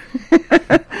proper.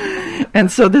 And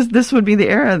so this would be the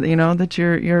era, that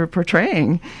you're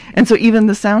portraying. And so even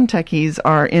the sound techies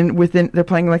are they're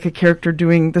playing like a character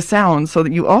doing the sound, so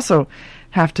that you also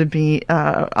have to be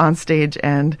on stage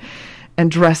and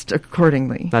dressed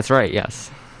accordingly. That's right, yes.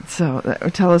 So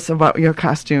tell us about your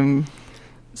costume.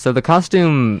 So the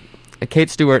costume, Kate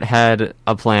Stewart had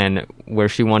a plan where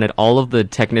she wanted all of the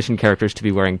technician characters to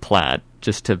be wearing plaid,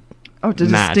 just to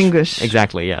match. Distinguish.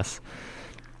 Exactly, yes.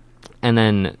 And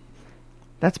then...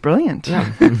 That's brilliant.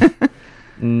 Yeah.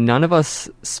 None of us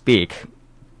speak,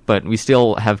 but we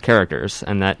still have characters,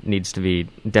 and that needs to be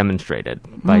demonstrated.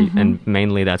 And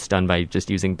mainly that's done by just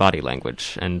using body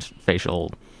language and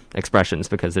facial expressions,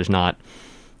 because there's not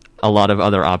a lot of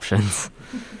other options.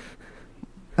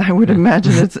 I would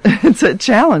imagine it's a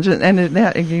challenge,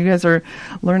 and you guys are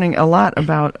learning a lot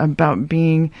about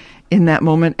being in that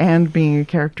moment and being a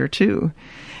character too.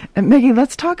 And Maggie,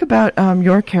 let's talk about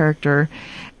your character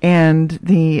and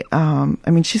the.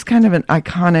 She's kind of an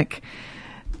iconic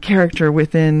character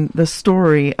within the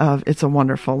story of It's a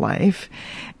Wonderful Life,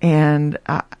 and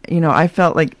I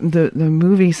felt like the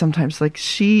movie sometimes, like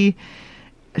she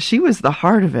was the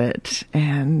heart of it,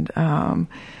 and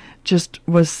just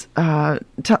was. Tell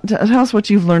us what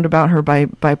you've learned about her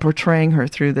by portraying her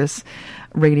through this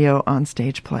radio on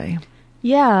stage play.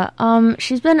 Yeah,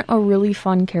 she's been a really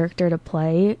fun character to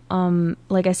play.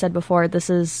 Like I said before, this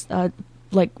is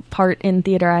part in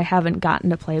theater I haven't gotten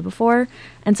to play before,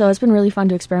 and so it's been really fun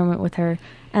to experiment with her.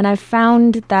 And I've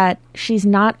found that she's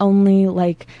not only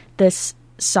like this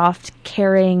soft,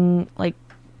 caring,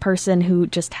 person who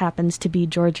just happens to be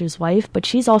George's wife, but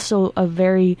she's also a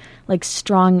very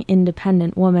strong,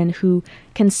 independent woman who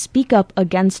can speak up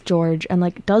against George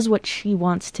and does what she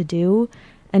wants to do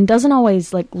and doesn't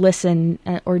always listen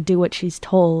or do what she's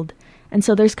told. And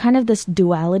so there's kind of this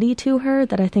duality to her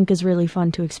that I think is really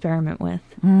fun to experiment with.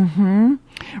 Mm-hmm.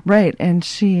 Right. And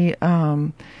she,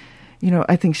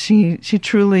 I think she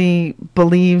truly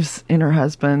believes in her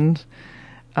husband,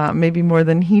 maybe more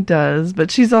than he does, but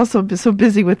she's also so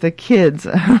busy with the kids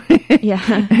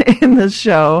in the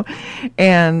show.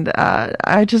 And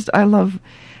I love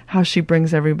how she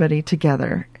brings everybody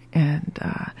together. And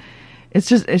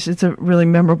it's a really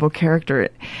memorable character.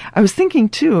 I was thinking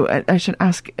too, I should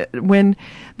ask, when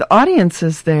the audience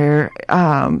is there,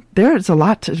 there's a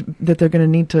lot that they're going to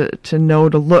need to know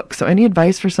to look. So any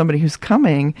advice for somebody who's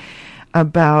coming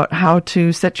about how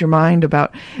to set your mind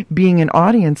about being an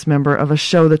audience member of a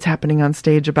show that's happening on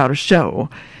stage about a show?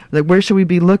 Where should we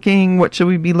be looking? What should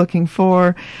we be looking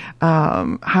for?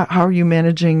 How are you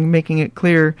making it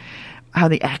clear how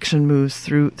the action moves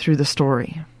through the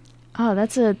story? Oh,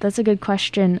 that's a good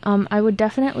question. I would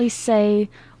definitely say,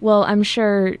 well, I'm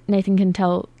sure Nathan can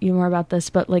tell you more about this,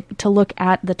 but to look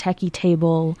at the techie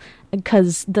table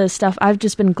because the stuff I've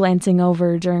just been glancing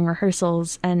over during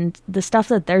rehearsals, and the stuff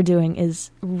that they're doing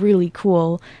is really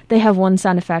cool. They have one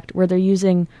sound effect where they're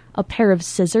using a pair of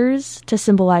scissors to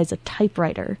symbolize a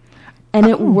typewriter, and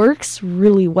it works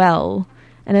really well,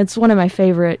 and it's one of my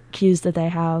favorite cues that they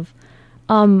have.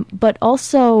 But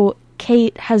also,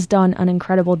 Kate has done an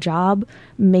incredible job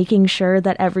making sure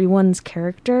that everyone's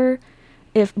character,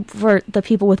 if for the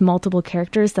people with multiple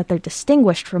characters, that they're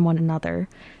distinguished from one another.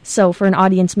 So for an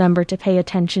audience member to pay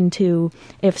attention to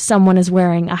if someone is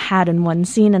wearing a hat in one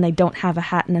scene and they don't have a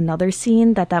hat in another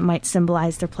scene, that might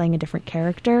symbolize they're playing a different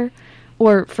character.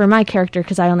 Or for my character,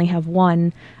 because I only have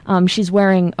one, she's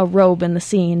wearing a robe in the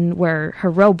scene where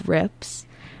her robe rips,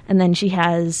 and then she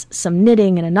has some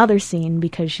knitting in another scene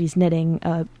because she's knitting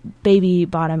a baby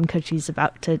bottom because she's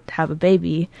about to have a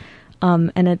baby.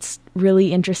 And it's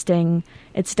really interesting.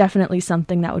 It's definitely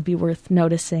something that would be worth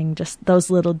noticing, just those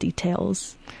little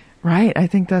details. Right. I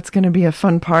think that's going to be a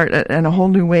fun part and a whole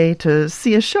new way to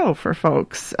see a show for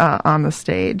folks on the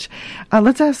stage.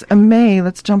 Let's ask May,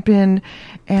 let's jump in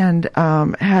and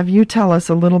have you tell us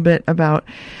a little bit about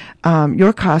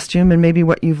your costume and maybe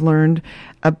what you've learned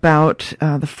about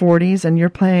the 40s. And you're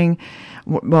playing,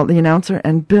 well, the announcer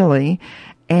and Billy.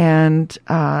 And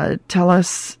tell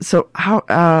us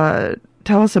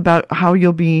about how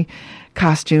you'll be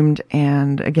costumed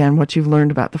and, again, what you've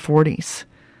learned about the 40s.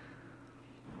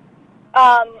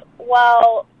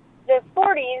 Well, the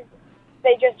 40s,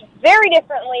 they dressed very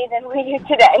differently than we do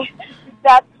today.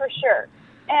 That's for sure.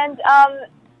 And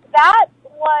that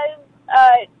was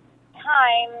a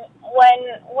time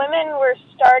when women were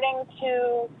starting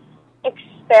to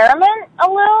experiment a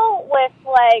little with,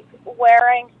 like,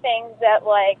 wearing things that,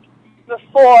 like,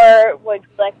 before would,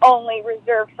 like, only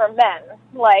reserved for men,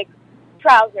 like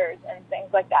trousers and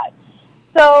things like that.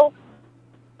 So,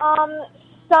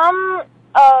 some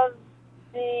of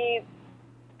the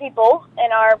people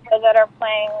in our play that are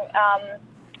playing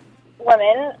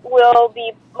women will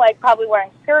be, like, probably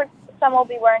wearing skirts. Some will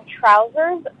be wearing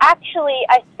trousers. Actually,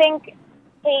 I think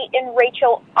Kate and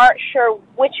Rachel aren't sure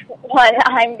which one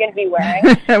I'm going to be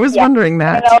wearing. I was wondering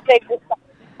that. And I'll take this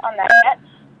on that.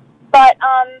 But,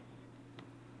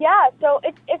 yeah, so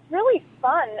it's really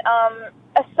fun.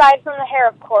 Aside from the hair,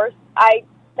 of course,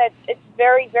 it's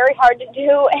very, very hard to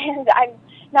do, and I'm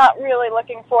not really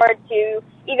looking forward to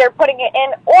either putting it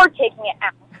in or taking it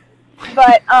out.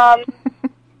 But,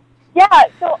 yeah,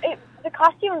 so the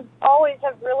costumes always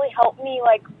have really helped me,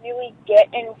 like, really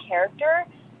get in character.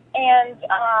 And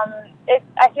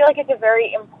I feel like it's a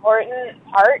very important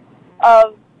part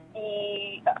of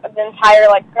the entire,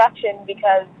 like, production,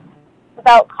 because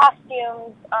without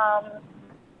costumes,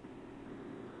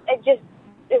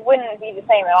 it wouldn't be the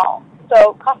same at all.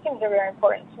 So costumes are very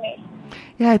important to me.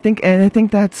 Yeah, I think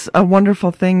that's a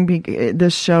wonderful thing.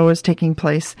 This show is taking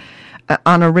place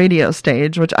on a radio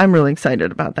stage, which I'm really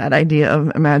excited about, that idea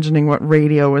of imagining what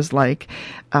radio was like.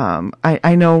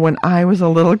 I know when I was a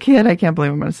little kid, I can't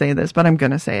believe I'm going to say this, but I'm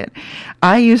going to say it.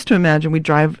 I used to imagine, we'd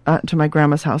drive to my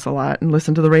grandma's house a lot and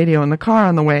listen to the radio in the car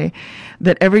on the way,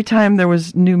 that every time there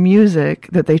was new music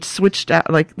that they switched out,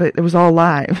 like it was all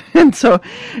live. And so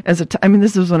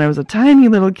this was when I was a tiny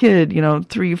little kid,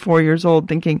 3 or 4 years old,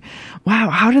 thinking, wow,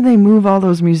 how do they move all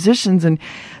those musicians and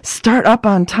start up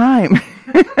on time?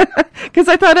 Because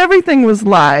I thought everything was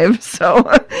live, so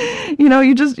you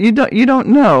don't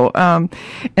know.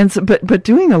 And so, but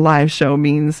doing a live show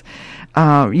means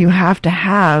you have to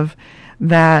have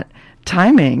that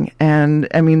timing, and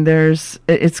I mean,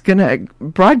 it's gonna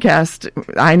broadcast.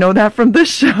 I know that from this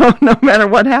show. No matter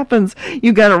what happens,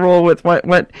 you got to roll with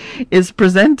what is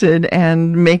presented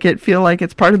and make it feel like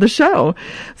it's part of the show.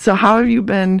 So, how have you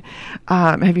been?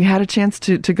 Have you had a chance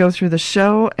to go through the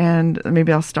show? And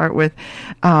maybe I'll start with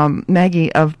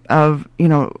Maggie of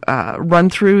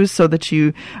run-throughs, so that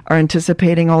you are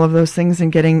anticipating all of those things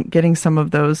and getting some of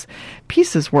those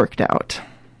pieces worked out.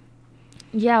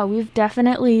 Yeah, we've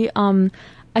definitely,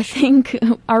 I think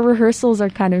our rehearsals are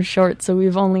kind of short, so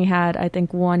we've only had, I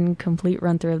think, one complete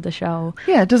run-through of the show.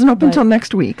 Yeah, it doesn't open until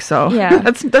next week, so yeah.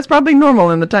 that's probably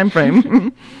normal in the time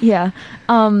frame. Yeah,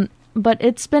 but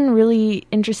it's been really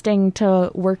interesting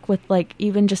to work with, like,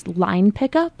 even just line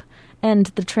pickup and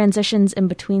the transitions in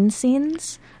between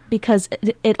scenes, because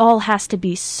it all has to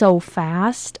be so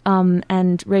fast.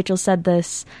 And Rachel said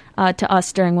this to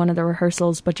us during one of the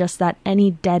rehearsals, but just that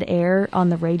any dead air on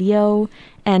the radio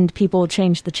and people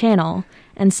change the channel.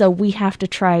 And so we have to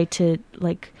try to,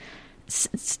 like,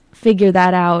 figure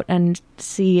that out and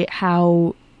see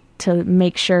how to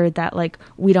make sure that, like,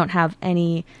 we don't have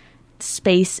any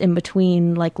space in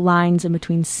between, like lines in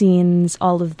between scenes,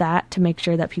 all of that to make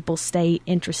sure that people stay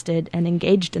interested and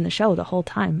engaged in the show the whole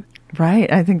time.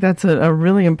 Right. I think that's a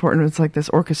really important, it's like this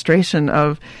orchestration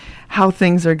of how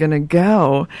things are going to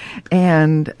go.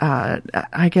 And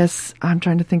I guess I'm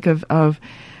trying to think of, I've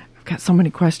got so many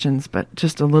questions, but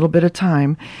just a little bit of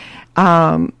time.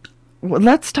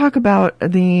 Let's talk about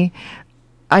the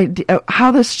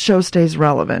how this show stays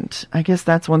relevant. I guess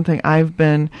that's one thing I've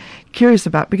been curious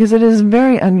about, because it is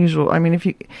very unusual. I mean,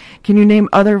 can you name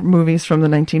other movies from the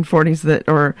 1940s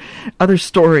or other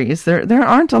stories? There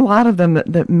aren't a lot of them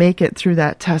that make it through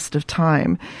that test of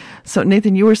time. So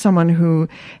Nathan, you were someone who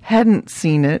hadn't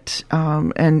seen it,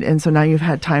 and so now you've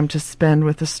had time to spend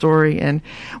with the story. And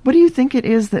what do you think it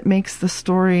is that makes the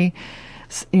story,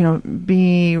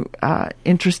 be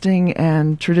interesting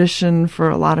and tradition for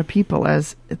a lot of people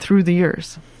as through the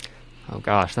years? Oh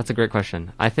gosh, that's a great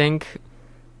question. I think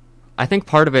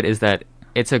part of it is that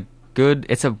it's a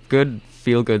good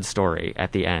feel-good story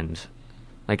at the end.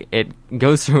 Like, it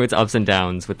goes through its ups and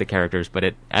downs with the characters,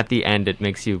 but at the end it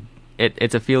makes you,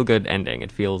 it's a feel-good ending.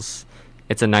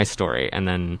 It's a nice story, and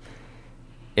then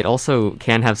it also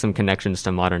can have some connections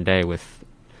to modern day with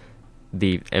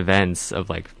the events of,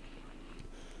 like,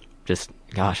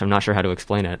 I'm not sure how to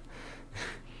explain it.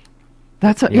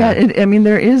 I mean,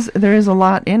 there is a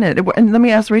lot in it. And let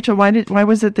me ask Rachel, why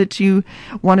was it that you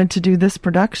wanted to do this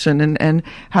production, and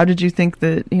how did you think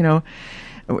that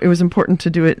it was important to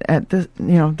do it at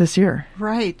this year?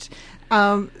 Right,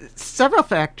 several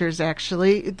factors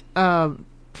actually.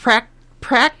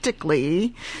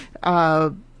 Practically,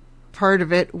 part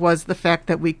of it was the fact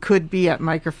that we could be at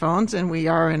microphones, and we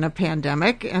are in a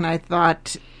pandemic. And I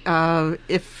thought,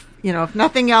 if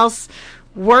nothing else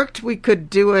worked, we could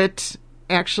do it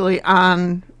actually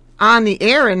on the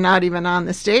air and not even on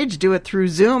the stage, do it through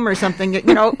Zoom or something.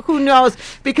 Who knows?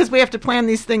 Because we have to plan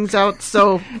these things out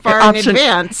so far in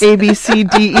advance. A, B, C,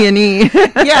 D, E, and E.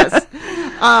 Yes.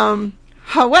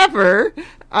 However,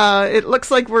 it looks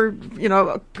like we're,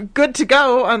 good to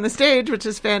go on the stage, which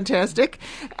is fantastic.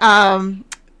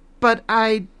 But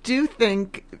I do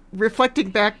think, reflecting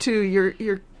back to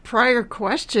your prior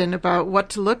question about what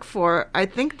to look for, I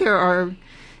think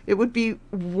it would be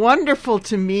wonderful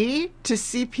to me to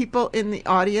see people in the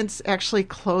audience actually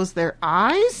close their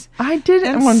eyes. I did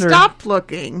and wonder. Stop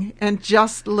looking and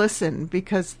just listen,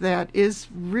 because that is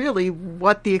really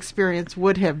what the experience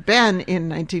would have been in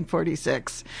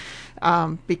 1946.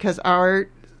 Because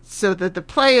the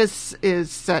play is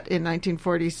set in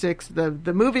 1946.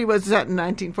 The movie was set in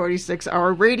 1946.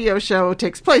 Our radio show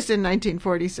takes place in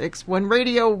 1946, when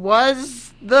radio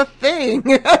was the thing.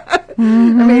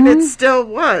 Mm-hmm. I mean, it still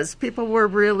was. People were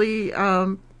really,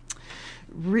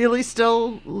 really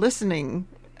still listening.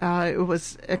 It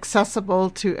was accessible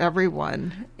to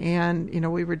everyone. And,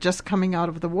 we were just coming out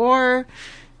of the war.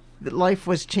 Life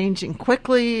was changing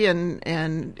quickly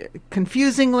and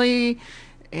confusingly.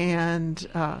 And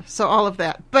so all of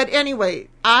that. But anyway,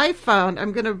 I found,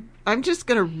 I'm just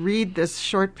gonna read this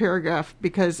short paragraph,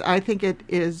 because I think it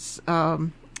is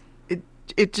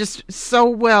it just so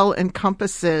well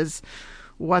encompasses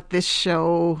what this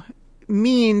show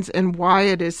means and why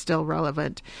it is still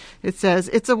relevant. It says,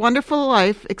 "It's a Wonderful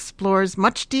Life explores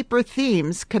much deeper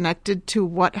themes connected to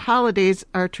what holidays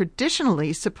are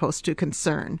traditionally supposed to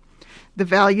concern: the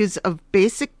values of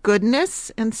basic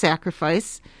goodness and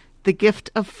sacrifice, the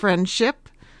gift of friendship,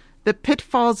 the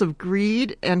pitfalls of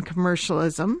greed and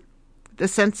commercialism, the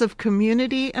sense of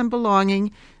community and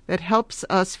belonging that helps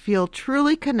us feel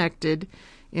truly connected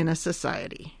in a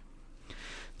society."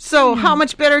 So how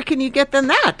much better can you get than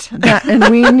that? And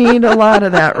we need a lot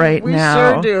of that now. We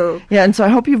sure do. Yeah, and so I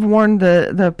hope you've warned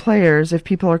the players, if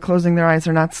people are closing their eyes,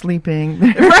 they're not sleeping.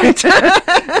 Right.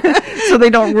 So they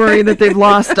don't worry that they've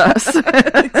lost us.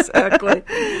 Exactly.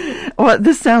 Well,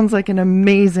 this sounds like an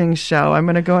amazing show. I'm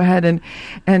going to go ahead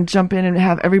and jump in and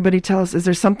have everybody tell us, is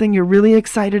there something you're really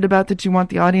excited about that you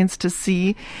want the audience to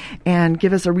see, and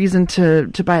give us a reason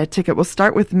to buy a ticket. We'll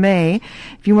start with May.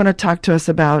 If you want to talk to us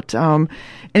about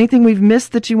anything we've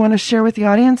missed that you want to share with the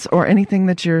audience, or anything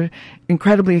that you're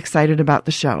incredibly excited about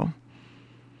the show.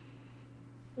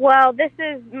 Well, this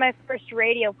is my first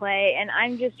radio play, and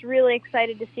I'm just really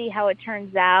excited to see how it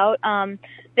turns out.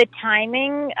 The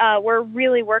timing, we're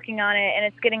really working on it, and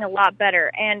it's getting a lot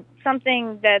better. And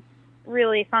something that's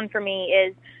really fun for me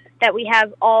is that we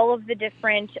have all of the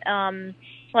different,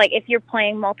 like if you're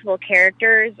playing multiple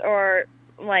characters, or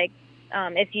like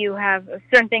if you have a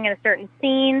certain thing in a certain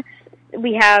scene,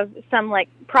 we have some like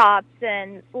props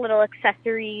and little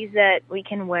accessories that we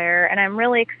can wear, and I'm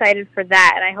really excited for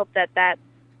that. And I hope that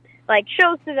like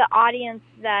shows to the audience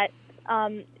that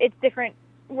it's different.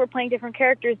 We're playing different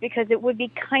characters because it would be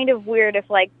kind of weird if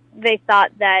like they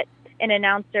thought that an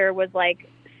announcer was like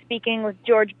speaking with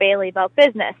George Bailey about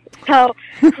business. So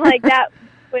like that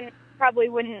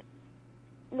wouldn't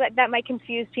that might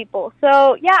confuse people.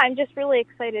 So yeah, I'm just really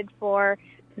excited for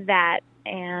that,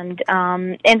 and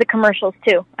the commercials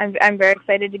too. I'm very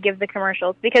excited to give the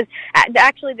commercials because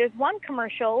actually there's one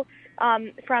commercial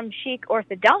from Chic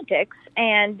Orthodontics,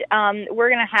 and we're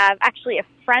going to have, actually a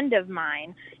friend of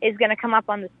mine is going to come up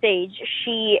on the stage.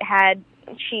 She had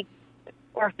Chic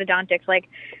Orthodontics, like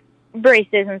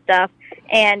braces and stuff,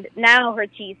 and now her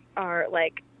teeth are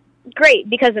like great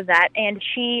because of that, and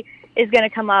she is going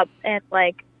to come up and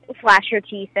like flash her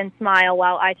teeth and smile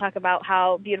while I talk about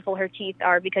how beautiful her teeth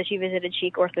are because she visited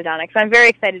Chic Orthodontics. So I'm very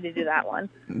excited to do that one.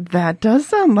 That does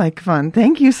sound like fun.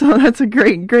 Thank you. So that's a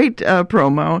great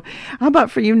promo. How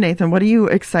about for you, Nathan? What are you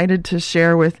excited to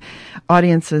share with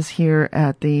audiences here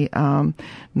at the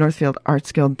Northfield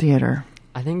Arts Guild Theater?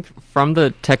 I think from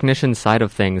the technician side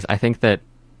of things, I think that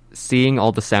seeing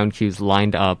all the sound cues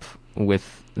lined up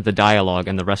with the dialogue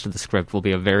and the rest of the script will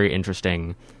be a very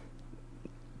interesting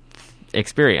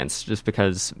experience, just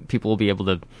because people will be able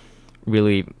to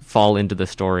really fall into the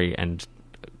story and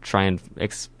try and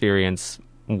experience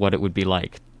what it would be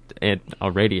like in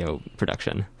a radio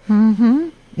production. Mm-hmm.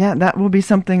 Yeah, that will be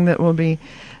something that will be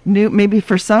new. Maybe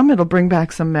for some, it'll bring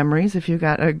back some memories if you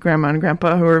got a grandma and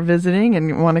grandpa who are visiting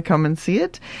and want to come and see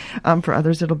it. For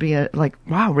others, it'll be like,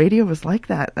 wow, radio was like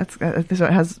that. So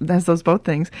it has those both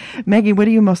things. Maggie, what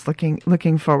are you most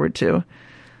looking forward to?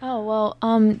 Oh, well,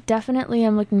 definitely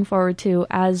I'm looking forward to,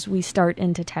 as we start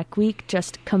into Tech Week,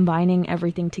 just combining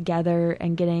everything together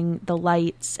and getting the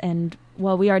lights and,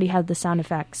 well, we already have the sound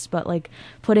effects, but like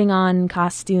putting on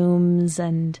costumes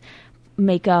and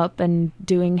makeup and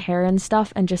doing hair and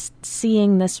stuff, and just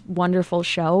seeing this wonderful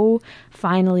show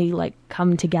finally like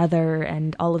come together,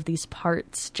 and all of these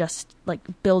parts just like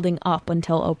building up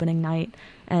until opening night.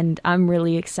 And I'm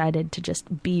really excited to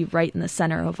just be right in the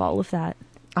center of all of that.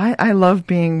 I love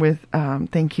being with,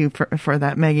 thank you for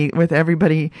that, Maggie, with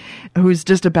everybody who's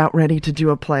just about ready to do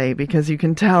a play, because you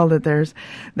can tell that there's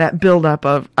that buildup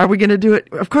of, are we going to do it?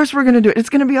 Of course we're going to do it. It's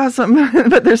going to be awesome.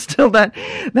 But there's still that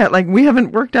like, we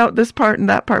haven't worked out this part and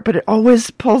that part, but it always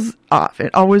pulls off.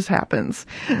 It always happens.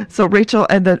 So Rachel,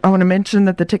 I want to mention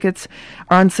that the tickets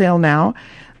are on sale now.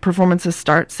 Performances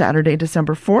start Saturday,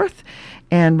 December 4th.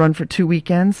 And run for 2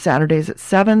 weekends, Saturdays at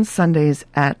 7, Sundays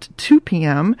at 2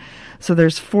 p.m. So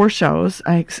there's 4 shows.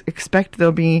 I expect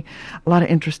there'll be a lot of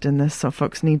interest in this, so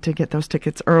folks need to get those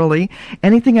tickets early.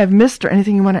 Anything I've missed or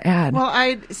anything you want to add?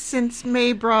 Well, since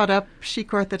May brought up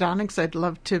Chic Orthodontics, I'd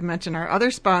love to mention our other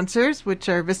sponsors, which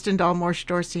are Vistendal, Morsch,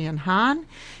 Dorsey, and Hahn,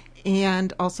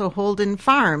 and also Holden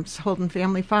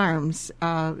Family Farms.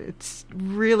 It's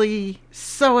really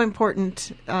so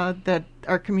important that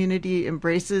our community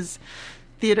embraces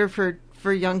theater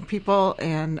for young people,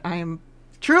 and I am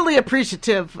truly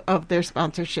appreciative of their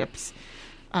sponsorships.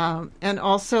 And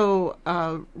also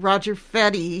Roger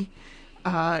Fetty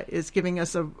is giving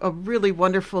us a really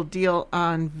wonderful deal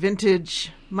on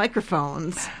vintage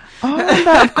microphones.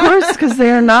 Oh, of course, because they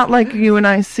are not like you and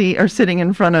I are sitting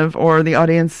in front of, or the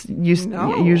audience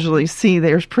usually see.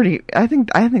 They're pretty. I think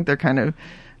they're kind of.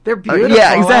 They're beautiful.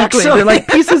 Yeah, exactly. Actually. They're like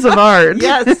pieces of art.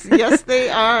 yes, they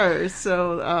are.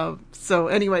 So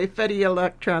anyway, Fetty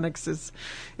Electronics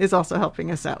is also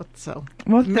helping us out. So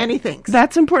many thanks.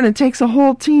 That's important. It takes a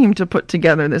whole team to put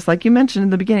together this. Like you mentioned in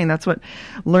the beginning, that's what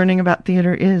learning about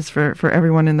theater is for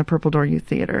everyone in the Purple Door Youth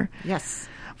Theater. Yes.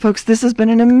 Folks, this has been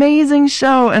an amazing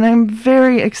show, and I'm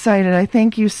very excited. I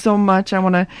thank you so much. I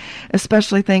want to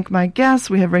especially thank my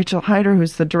guests. We have Rachel Haider,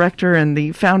 who's the director and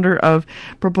the founder of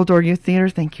Purple Door Youth Theater.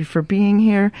 Thank you for being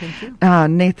here. Thank you.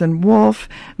 Nathan Wolf,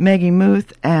 Maggie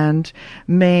Muth, and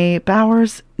May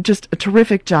Bowers. Just a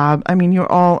terrific job. I mean,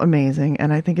 you're all amazing,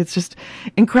 and I think it's just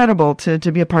incredible to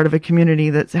be a part of a community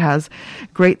that has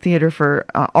great theater for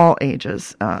all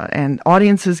ages, and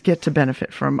audiences get to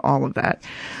benefit from all of that.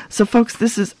 So, folks,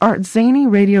 this is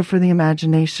ArtZany Radio for the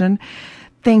Imagination.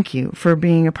 Thank you for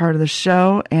being a part of the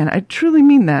show, and I truly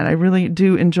mean that. I really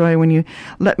do enjoy when you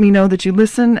let me know that you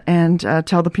listen, and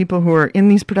tell the people who are in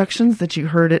these productions that you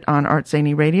heard it on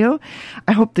ArtZany Radio.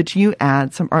 I hope that you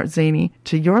add some ArtZany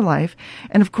to your life.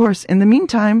 And of course, in the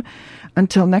meantime,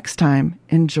 until next time,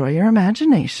 enjoy your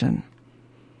imagination.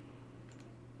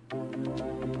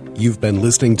 You've been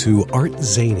listening to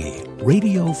ArtZany,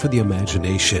 Radio for the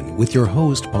Imagination, with your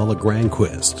host, Paula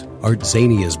Granquist.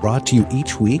 ArtZany is brought to you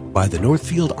each week by the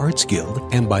Northfield Arts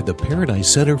Guild and by the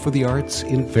Paradise Center for the Arts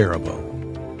in Faribault.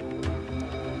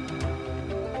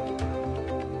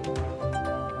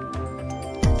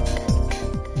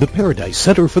 The Paradise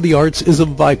Center for the Arts is a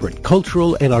vibrant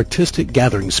cultural and artistic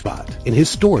gathering spot in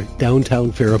historic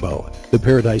downtown Faribault. The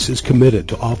Paradise is committed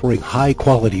to offering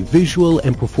high-quality visual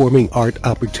and performing art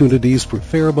opportunities for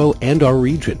Faribault and our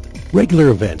region. Regular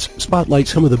events spotlight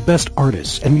some of the best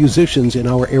artists and musicians in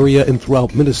our area and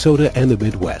throughout Minnesota and the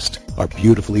Midwest. Our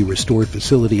beautifully restored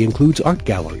facility includes art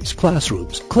galleries,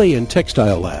 classrooms, clay and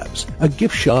textile labs, a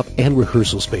gift shop, and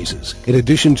rehearsal spaces, in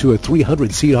addition to a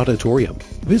 300-seat auditorium.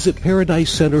 Visit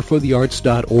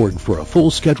ParadiseCenterForTheArts.org for a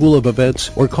full schedule of events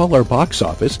or call our box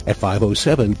office at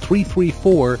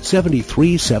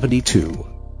 507-334-7372.